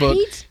in that book,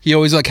 Right? he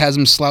always like has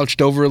him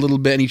slouched over a little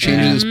bit and he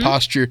changes his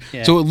posture,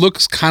 so it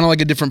looks kind of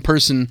like a different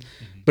person.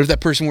 But if that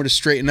person were to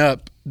straighten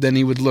up, then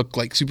he would look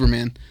like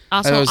Superman.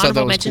 Also, I always thought that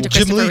honorable was mention cool. to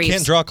Jim Christopher Lee Reeves.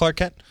 can't draw Clark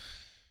Kent.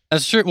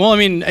 That's true. Well, I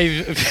mean,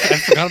 I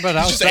forgot about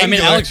Alex. just I mean,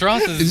 angular. Alex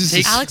Ross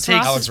takes Alex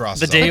takes Ross Ross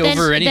the is day awesome.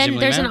 But over any then Jim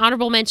Lee there's man. an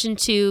honorable mention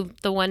to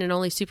the one and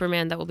only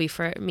Superman that will be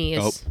for me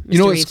is Mr. You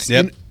know Reeves. what's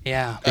Yep.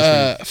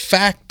 Yeah.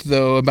 fact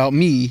though about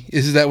me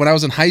is that when I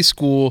was in high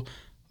school,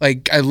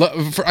 like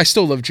I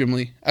still love Jim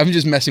Lee. I'm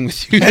just messing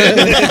with you.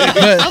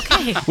 But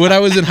Okay. when I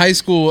was in high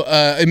school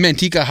in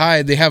Manteca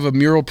High, they have a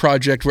mural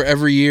project where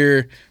every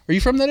year. Are you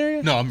from that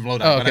area? No, I'm low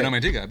down, Oh, but I okay. know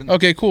Manteca. I've been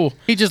Okay, cool.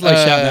 He just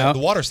likes shouting out. The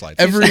water slide.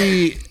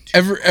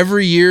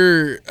 Every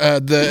year,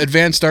 the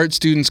advanced art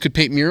students could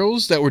paint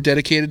murals that were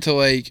dedicated to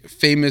like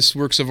famous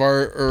works of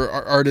art or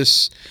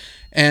artists.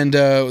 And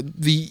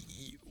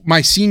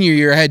my senior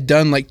year, I had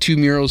done like 2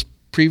 murals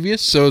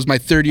previous, so it was my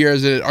 3rd year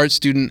as an art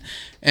student,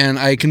 and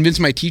I convinced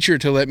my teacher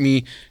to let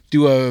me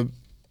do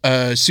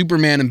a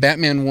Superman and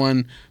Batman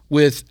one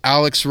with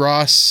Alex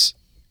Ross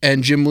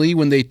and Jim Lee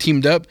when they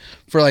teamed up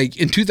for like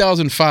in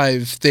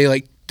 2005.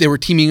 They were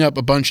teaming up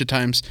a bunch of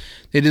times.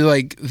 They did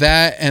like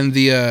that and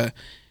the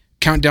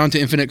Countdown to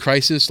Infinite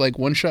Crisis like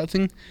one shot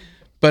thing.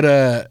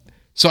 But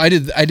so I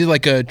did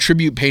like a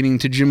tribute painting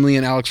to Jim Lee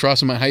and Alex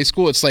Ross in my high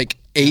school. It's like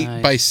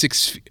 8 by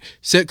 6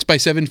 by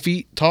 7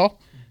 feet tall.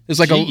 It's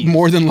like a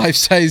more than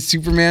life-size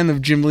Superman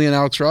of Jim Lee and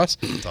Alex Ross.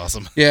 That's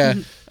awesome. Yeah.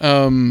 You're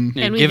And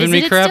we giving me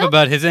visited crap still?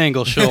 about his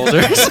angle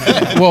shoulders.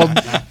 Well,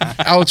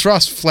 Alex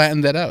Ross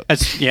flattened that out.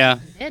 Yeah.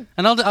 Did.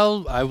 And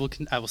I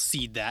will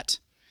cede that.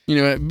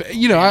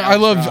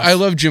 I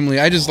love Jim Lee.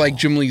 I just like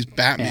Jim Lee's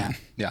Batman.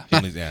 Yeah.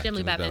 Jim Lee- yeah, Jim Lee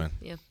Jim Lee's Batman.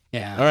 Yeah.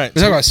 Yeah. All right.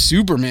 We're talking about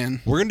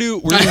Superman. We're gonna do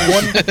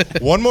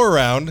one more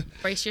round.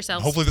 Brace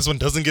yourselves. Hopefully this one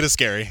doesn't get as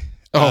scary.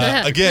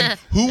 Oh. Again,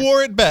 who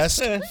wore it best?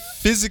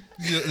 This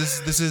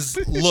is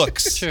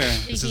looks. Sure.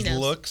 This He is knows.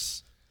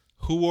 looks.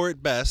 Who wore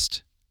it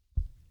best?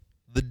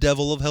 The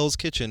Devil of Hell's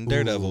Kitchen,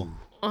 Daredevil.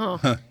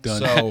 Uh-huh.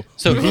 So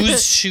So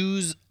whose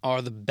shoes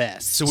are the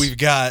best? so we've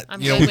got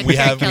I'm you know going we with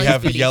have Kelly's we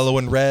have booties. yellow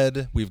and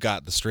red. We've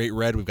got the straight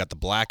red. We've got the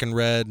black and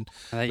red.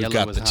 That We've yellow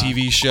got was the hot.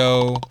 TV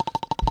show.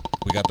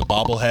 We got the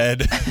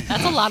bobblehead.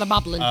 That's a lot of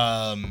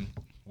bobbling.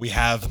 We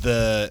have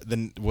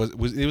it was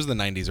the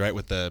 90s, right?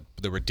 With the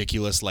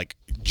ridiculous like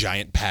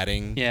giant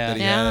padding Yeah. that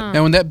he Yeah. had.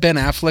 And when that Ben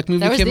Affleck movie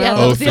that was came the out,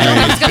 that was the other one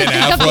I was gonna Ben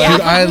think of, the Affleck.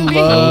 dude, Affleck I movie.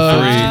 loved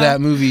three.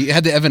 that movie. It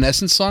had the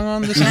Evanescence song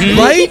on this, Mm-hmm.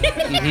 right?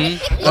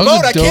 That was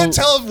Ramon, a I can't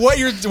dope- tell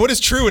what is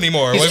true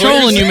anymore. He's Like, what you're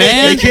trolling you, saying-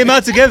 man. They came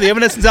out together, the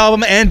Evanescence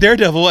album and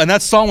Daredevil, and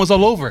that song was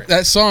all over it.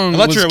 That song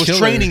Electra was killer.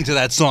 training to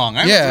that song.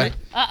 I Yeah. remember.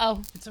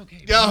 Uh-oh.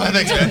 Yeah,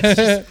 thanks,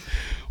 man.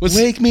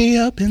 Wake me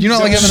up inside. You know,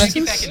 like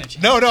Evanescence.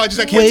 No, I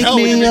can't Wake tell.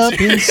 when me you're up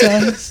being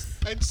serious.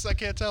 inside. I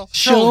can't tell.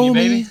 Trolling you,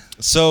 baby.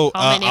 So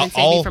Call my name and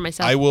save me from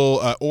myself. I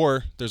will,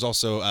 or there's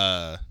also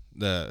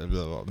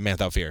the Man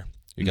Without Fear.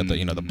 You got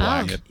the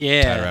black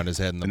Yeah. tied around his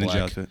head and the ninja black.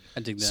 outfit. I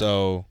dig that.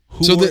 So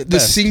who So wore the it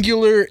best?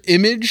 singular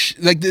image,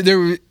 like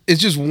there is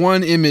just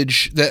one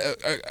image that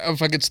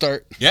if I could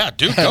start Yeah,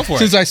 dude, go for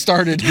since it. I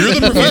started. You're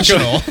the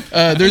professional. There's a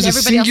everybody else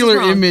is singular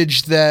wrong.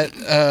 image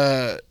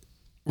that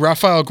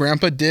Raphael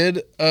Grandpa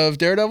did of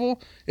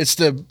Daredevil. It's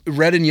the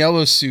red and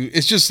yellow suit.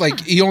 It's just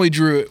like he only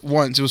drew it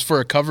once. It was for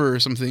a cover or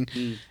something,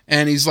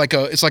 and it's like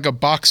a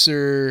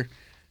boxer.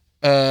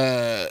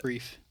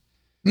 Brief.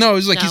 No,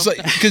 it's like No. he's like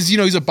because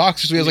he's a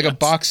boxer, so he has like a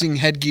boxing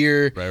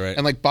headgear Right.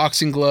 and like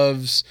boxing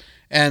gloves.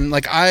 And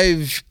like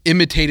I've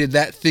imitated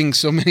that thing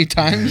so many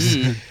times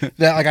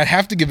that like I'd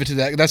have to give it to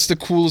that. That's the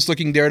coolest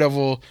looking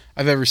Daredevil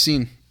I've ever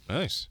seen.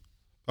 Nice.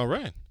 All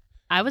right.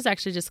 I was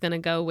actually just gonna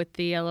go with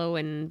the yellow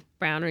and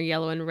brown or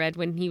yellow and red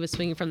when he was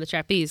swinging from the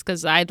trapeze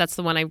because that's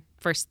the one I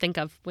first think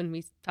of when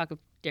we talk of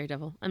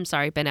Daredevil. I'm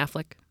sorry, Ben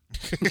Affleck.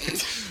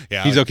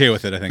 Yeah. He's okay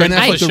with it, I think. Ben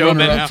I- Affleck, the Show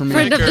runner Ben up for me.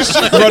 Friend of the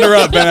show. Runner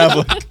up, Ben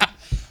Affleck.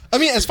 I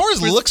mean, as far as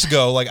looks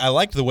go, like I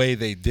liked the way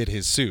they did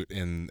his suit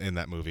in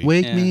that movie.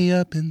 Wake Yeah. me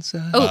up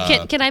inside.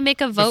 Oh, can I make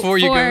a vote Before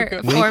you for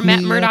go- for Wake Matt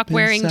me Murdock up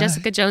wearing inside.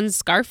 Jessica Jones'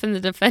 scarf in the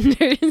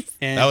Defenders?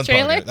 That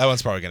trailer?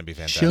 one's probably gonna be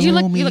fantastic. Show You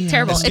look me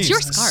terrible. how- It's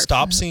your Steve, scarf.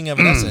 Stop seeing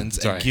Evanescence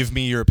Sorry. and give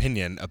me your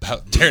opinion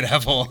about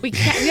Daredevil. We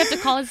have to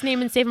call his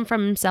name and save him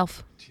from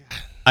himself.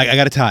 I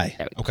got a tie.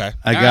 Okay.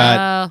 I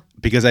got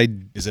because I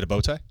Is it a bow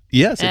tie?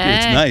 yes, it's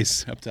Hey.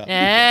 nice up top.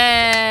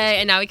 Hey,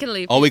 and now we can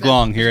leave. All week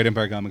long here at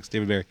Empire Comics,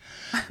 David Barry.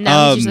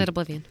 No, he's usually at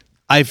Oblivion.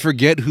 I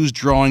forget who's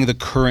drawing the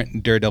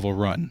current Daredevil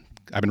run.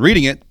 I've been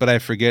reading it, but I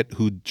forget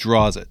who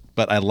draws it.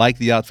 But I like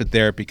the outfit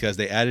there because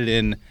they added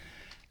in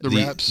The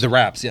wraps. The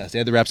wraps, yes, they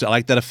had the wraps. I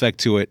like that effect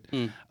to it.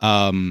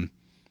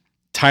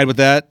 Tied with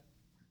that,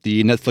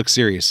 the Netflix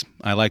series.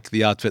 I like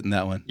the outfit in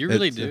that one. You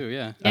really It's, do,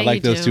 yeah. I Yeah, like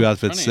you those do. two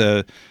outfits.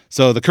 Funny.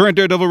 So the current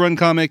Daredevil run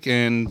comic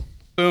and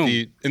Boom.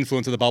 the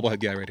influence of the bobblehead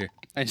guy right here.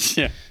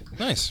 Yeah.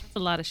 Nice. That's a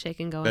lot of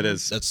shaking going That on.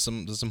 is. That's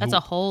some. That's a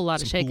whole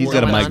lot of shaking He's got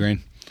a going on.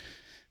 migraine.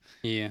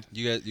 Yeah.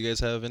 You guys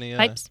have any?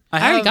 Pipes?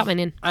 I already got mine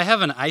in. I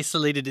have an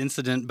isolated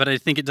incident, but I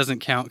think it doesn't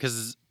count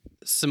because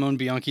Simone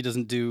Bianchi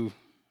doesn't do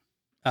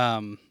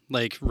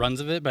like runs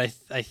of it. But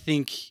I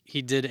think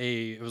he did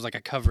it was like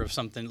a cover of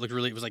something. It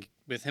was like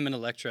with him and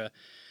Elektra.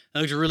 It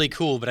looked really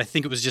cool, but I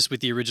think it was just with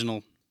the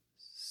original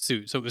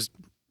suit. So it was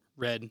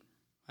red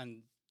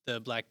and the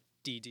black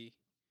DD.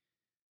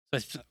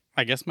 So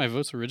I guess my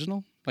vote's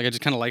original. Like I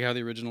just kind of like how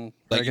the original.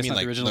 Like, I you guess mean not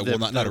like- the original. like, well,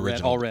 the not red,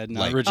 original, all red, not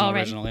like- original, All red.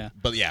 original. Yeah.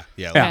 But yeah,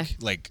 Yeah.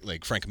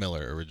 like Frank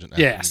Miller original.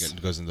 Yes.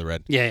 Goes into the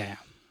red. Yeah.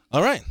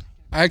 All right.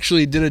 I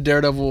actually did a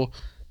Daredevil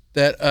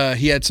that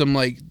he had some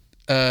like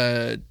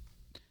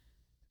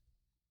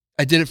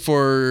I did it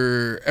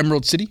for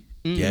Emerald City.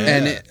 Yeah.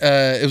 And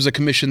it was a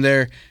commission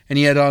there, and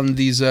he had on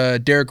these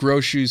Derek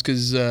Rose shoes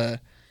because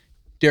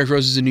Derek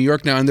Rose is in New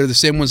York now, and they're the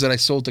same ones that I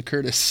sold to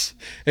Curtis.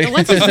 The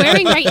ones he's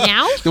wearing right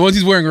now? The ones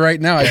he's wearing right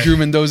now, I drew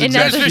him in those And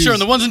exact never- shoes. Fisher on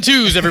the ones and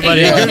twos,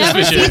 everybody. You'll Curtis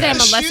never see Fisher. them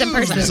unless in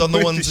person. Shoes on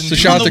the ones in So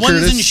shout out the to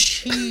ones in Curtis.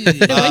 shoes.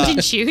 The ones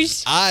in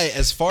shoes.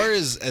 as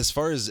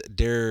far as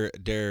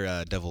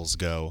Daredevils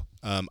go,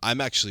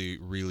 I'm actually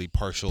really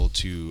partial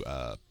to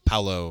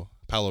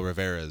Paulo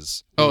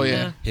Rivera's. Oh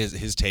yeah,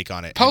 his take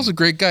on it. Paul's a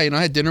great guy.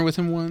 I had dinner with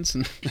him once,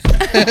 and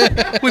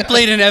We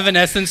played an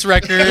Evanescence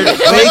record.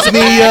 Wake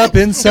me up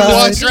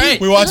inside.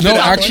 We watched no, it.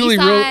 actually,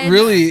 B-sides.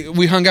 really,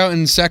 we hung out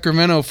in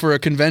Sacramento for a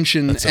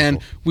convention, so and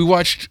cool. we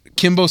watched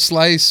Kimbo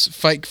Slice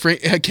fight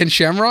Ken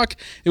Shamrock.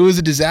 It was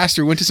a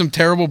disaster. We went to some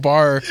terrible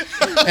bar,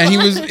 and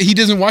he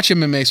doesn't watch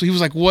MMA, so he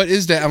was like, "What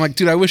is that?" I'm like,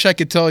 "Dude, I wish I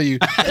could tell you."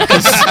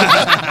 'Cause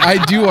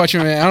I do watch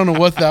MMA. I don't know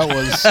what that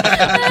was.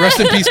 Rest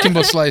in peace,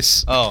 Kimbo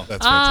Slice. Oh,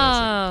 That's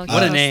fantastic. Oh,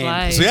 What a so name.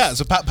 slice. So yeah,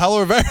 so Paulo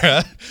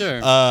Rivera.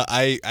 Sure.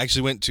 I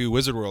actually went to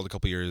Wizard World a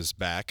couple years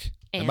back.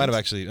 It And? might have.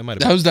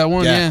 That was that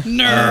one, yeah.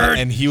 Nerd.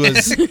 And it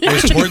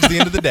was towards the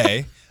end of the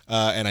day,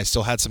 and I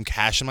still had some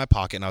cash in my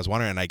pocket, and I was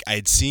wondering, I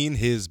had seen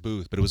his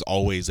booth, but it was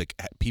always like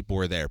people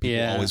were there. People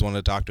Yeah. always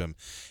wanted to talk to him,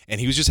 and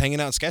he was just hanging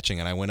out and sketching.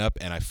 And I went up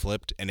and I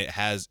flipped, and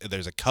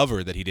there's a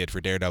cover that he did for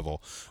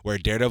Daredevil, where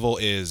Daredevil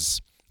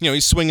is.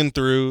 He's swinging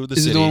through the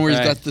Is city. it the one where he's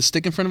Right. got the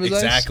stick in front of his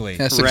Exactly. eyes?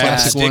 That's the Right.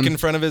 classic Stick one. in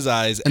front of his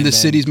eyes, And the then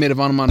city's made of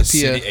the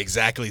onomatopoeia. city,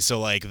 exactly. So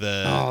like Oh,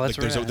 that's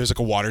there's right. like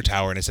a water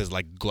tower, and it says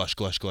like glush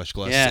glush glush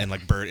glush, Yeah. and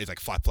like bird, it's like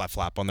flap flap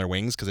flap on their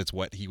wings because it's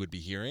what he would be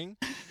hearing.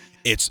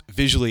 It's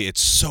visually, it's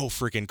so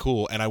freaking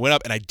cool. And I went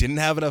up and I didn't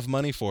have enough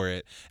money for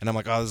it, and I'm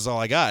like, oh, this is all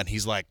I got. And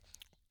he's like,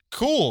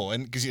 cool.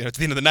 And because it's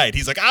the end of the night,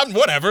 he's like, I'm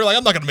whatever. Like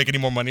I'm not gonna make any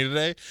more money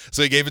today.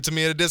 So he gave it to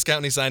me at a discount,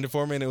 and he signed it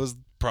for me, and it was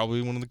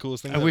probably one of the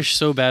coolest things. I ever. wish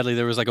so badly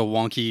there was like a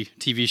wonky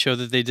TV show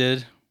that they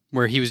did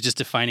where he was just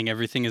defining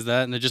everything as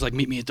that, and they're just like,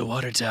 meet me at the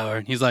water tower,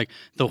 and he's like,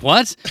 the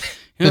what?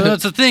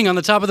 That's the thing on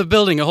the top of the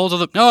building. It holds all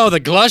the the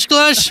glush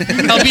glush.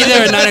 I'll be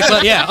there at 9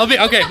 o'clock. Yeah, I'll be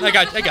okay. I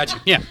got you.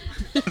 Yeah,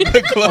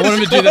 I want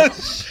him to do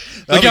that.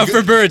 Look out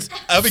for birds.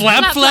 that'd be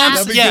Flap good. flaps.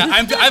 That'd be Yeah,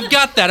 good. I've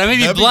got that. I may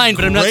be That'd be blind,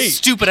 but I'm not great.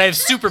 stupid. I have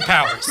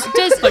superpowers.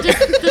 Does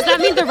that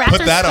mean the rats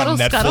Put are that scuttle on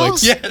scuttle?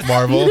 Netflix, Yes.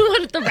 Marvel.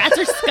 The rats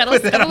are scuttle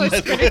scuttle.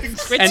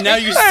 And now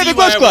you Hey, see the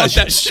why I Glush want Glush.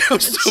 that show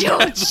so Oh,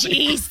 badly.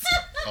 jeez.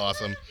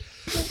 Awesome.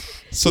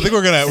 So I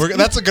think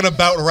that's gonna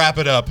about wrap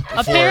it up.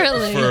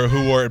 Apparently. For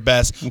who wore it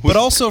best, but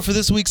also for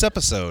this week's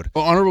episode.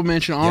 Oh, honorable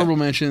mention.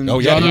 Oh,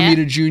 yeah. John Yeah.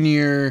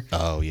 Romita Jr.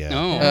 Oh yeah.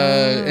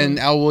 And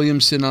Al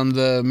Williamson on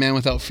the Man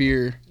Without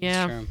Fear.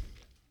 Yeah. Sure.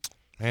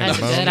 Man, That's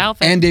a Ramon. good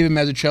outfit. And David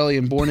Mazzucchelli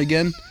in Born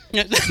Again.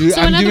 Dude, So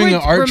I'm in other doing an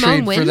words, art Ramon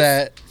trade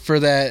wins? for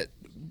that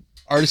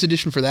artist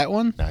edition for that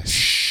one.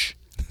 Nice.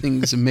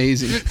 Thing is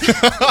amazing.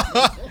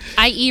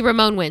 I.e.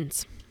 Ramon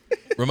wins.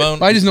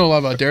 Ramon, I just know a lot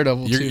about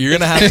Daredevil too. you're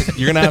gonna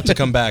have to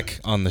come back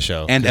on the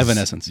show. And 'cause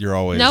Evanescence. You're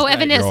always No You're always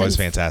Evanescence.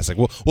 fantastic.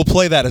 We'll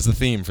play that as the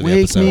theme for the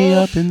episode.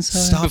 up inside.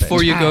 Stop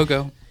Before it. you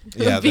go.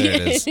 Yeah, there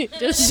it is.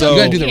 Just So- you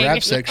gotta do the Okay.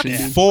 rap section.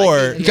 Dude.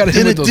 For You gotta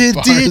hit with those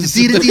bars. We're off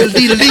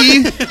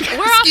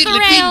the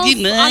rails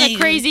on a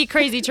crazy,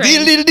 crazy train.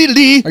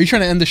 Are you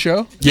trying to end the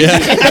show? yeah,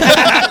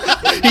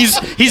 He's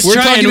We're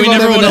trying. talking We about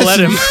never want to let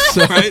him. Evanescence,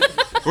 so- Right?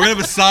 We're gonna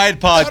have a side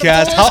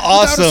podcast. How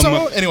awesome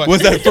Anyway.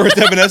 was that first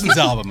Evanescence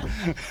album?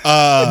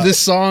 This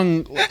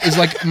song is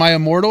like my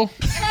immortal.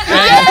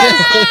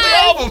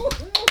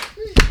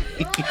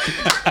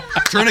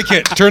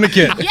 Tourniquet.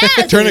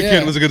 Yes. Tourniquet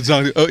Yeah. was a good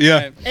song. Oh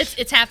yeah,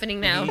 It's happening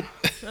now.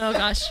 Oh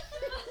gosh.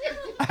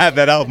 I have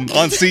that album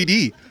on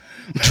CD.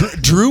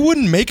 Drew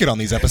wouldn't make it on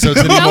these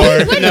episodes No, anymore.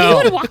 he wouldn't. He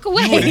would walk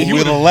away. He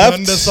would have left.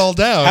 Gunned us all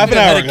down. Half an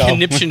I hour had a ago.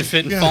 conniption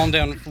fit and fallen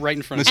down right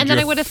in front of And you.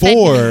 then I would have fed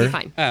him and he'd For be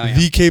fine. Oh, yeah.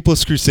 the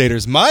Capeless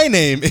Crusaders, my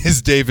name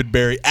is David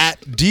Barry at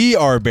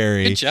Dr.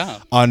 Barry. Good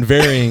job. On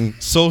varying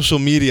social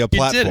media did it.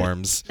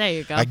 platforms. There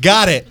you go. I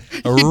got it.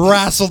 I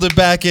wrestled it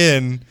back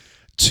in.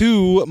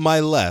 To my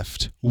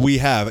left, we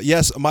have,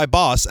 yes, my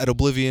boss at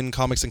Oblivion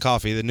Comics and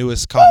Coffee, the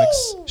newest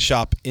comics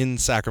shop in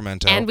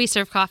Sacramento. And we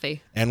serve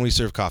coffee. And we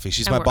serve coffee.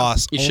 She's And my we're-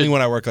 boss You only should-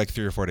 when I work like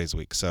 3 or 4 days a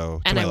week. So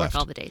to And my I work left.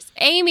 all the days.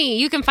 Amy,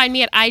 you can find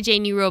me at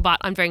IJNewRobot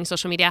on varying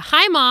social media.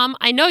 Hi, Mom.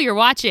 I know you're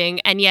watching.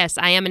 And yes,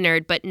 I am a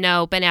nerd, but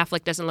no, Ben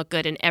Affleck doesn't look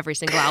good in every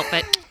single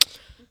outfit.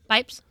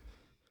 Pipes?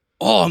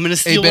 Oh, I'm gonna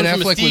steal Ben one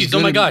from Affleck was Steve's. Oh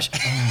good my in- gosh.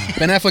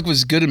 Ben Affleck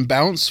was good in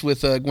Bounce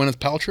with Gwyneth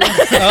Paltrow.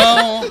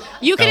 Oh,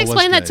 You can That was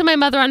explain that good. to my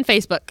mother on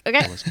Facebook,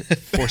 okay?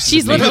 Forces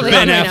She's of Nature. literally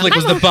Ben on right now. Affleck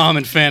was the bomb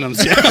in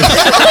Phantoms.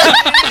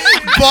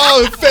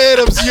 Ball and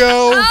Phantoms,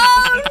 yo!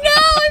 Oh,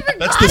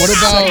 no. I forgot. What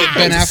about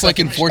Ben Affleck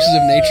in Forces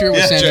of Nature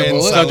with Sandra Jane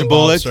Bullock? Sandra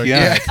Bullock, Bob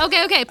yeah.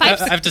 Okay, I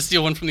Pipes. have to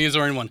steal one from the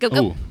Azorian one. Go,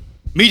 go. Ooh.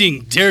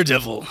 Meeting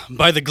Daredevil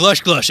by the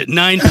Glush Glush at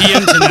 9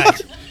 p.m.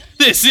 tonight.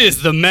 This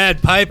is the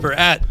Mad Piper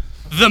at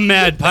the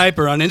Mad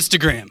Piper on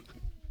Instagram.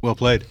 Well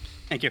played.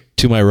 Thank you.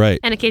 To my right.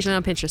 And occasionally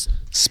on Pinterest.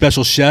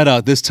 Special shout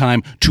out this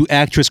time to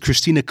actress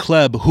Christina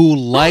Klebb, who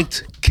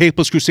liked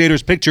Capeless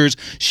Crusaders pictures.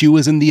 She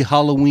was in the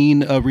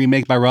Halloween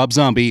remake by Rob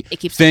Zombie. It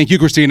keeps- Thank you,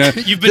 Christina.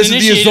 You've been this is the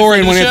initiated Azorian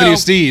for the one, Anthony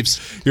show.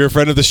 Steves. You're a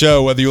friend of the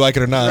show, whether you like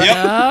it or not.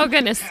 Oh,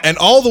 goodness. And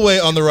all the way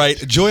on the right,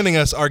 joining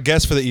us, our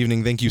guest for the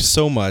evening. Thank you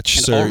so much,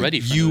 And sir. already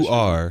friend of You the show.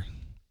 are.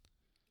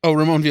 Oh,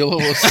 Ramon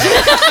Villalobos.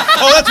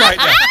 Oh, that's right.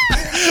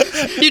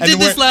 Yeah. You did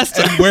this last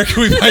time. And where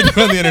can we find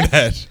you on the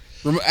internet?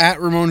 At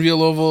Ramon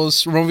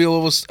Villalobos. Ramon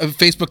Villalobos.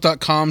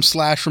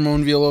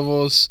 Facebook.com/Ramon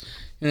Villalobos.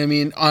 You know what I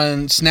mean?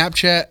 On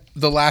Snapchat,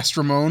 The Last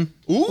Ramon.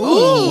 Ooh.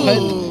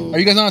 What? Are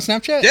you guys on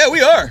Snapchat? Yeah,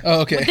 we are.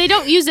 Oh, okay. They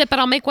don't use it, but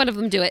I'll make one of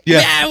them do it.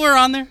 Yeah. Yeah, we're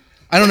on there.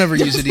 I don't ever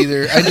use it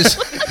either. I just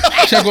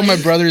check what my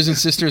brothers and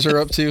sisters are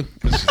up to.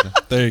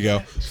 There you go.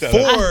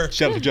 For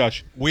Shout out to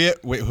Josh. wait,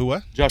 who?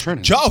 What? Josh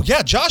Hernan.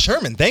 Josh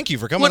Herman. Thank you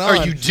for coming What on.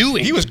 are you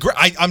doing? He was great.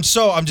 I'm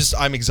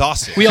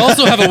exhausted. We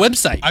also have a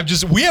website.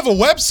 We have a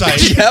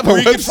website We have a where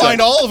you can website.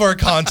 find all of our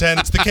content.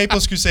 It's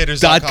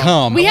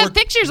thecapelesscrusaders.com. We And have we're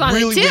pictures on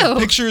it, We have too.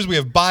 pictures. We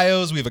have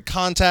bios. We have a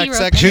contact Hero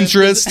section.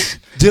 Pinterest.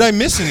 Did I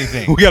miss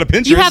anything? We got a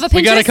Pinterest. You have a Pinterest?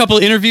 We got a couple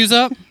interviews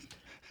up.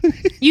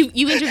 You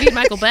interviewed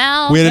Michael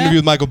Bell. We had an interview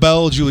with Michael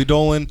Bell, Julie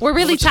Dolan. We're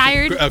really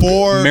tired.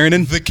 For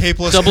Marinan. the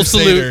Capeless Double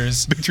salute.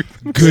 Crusaders.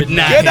 Good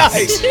night.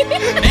 Good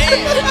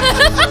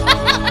night.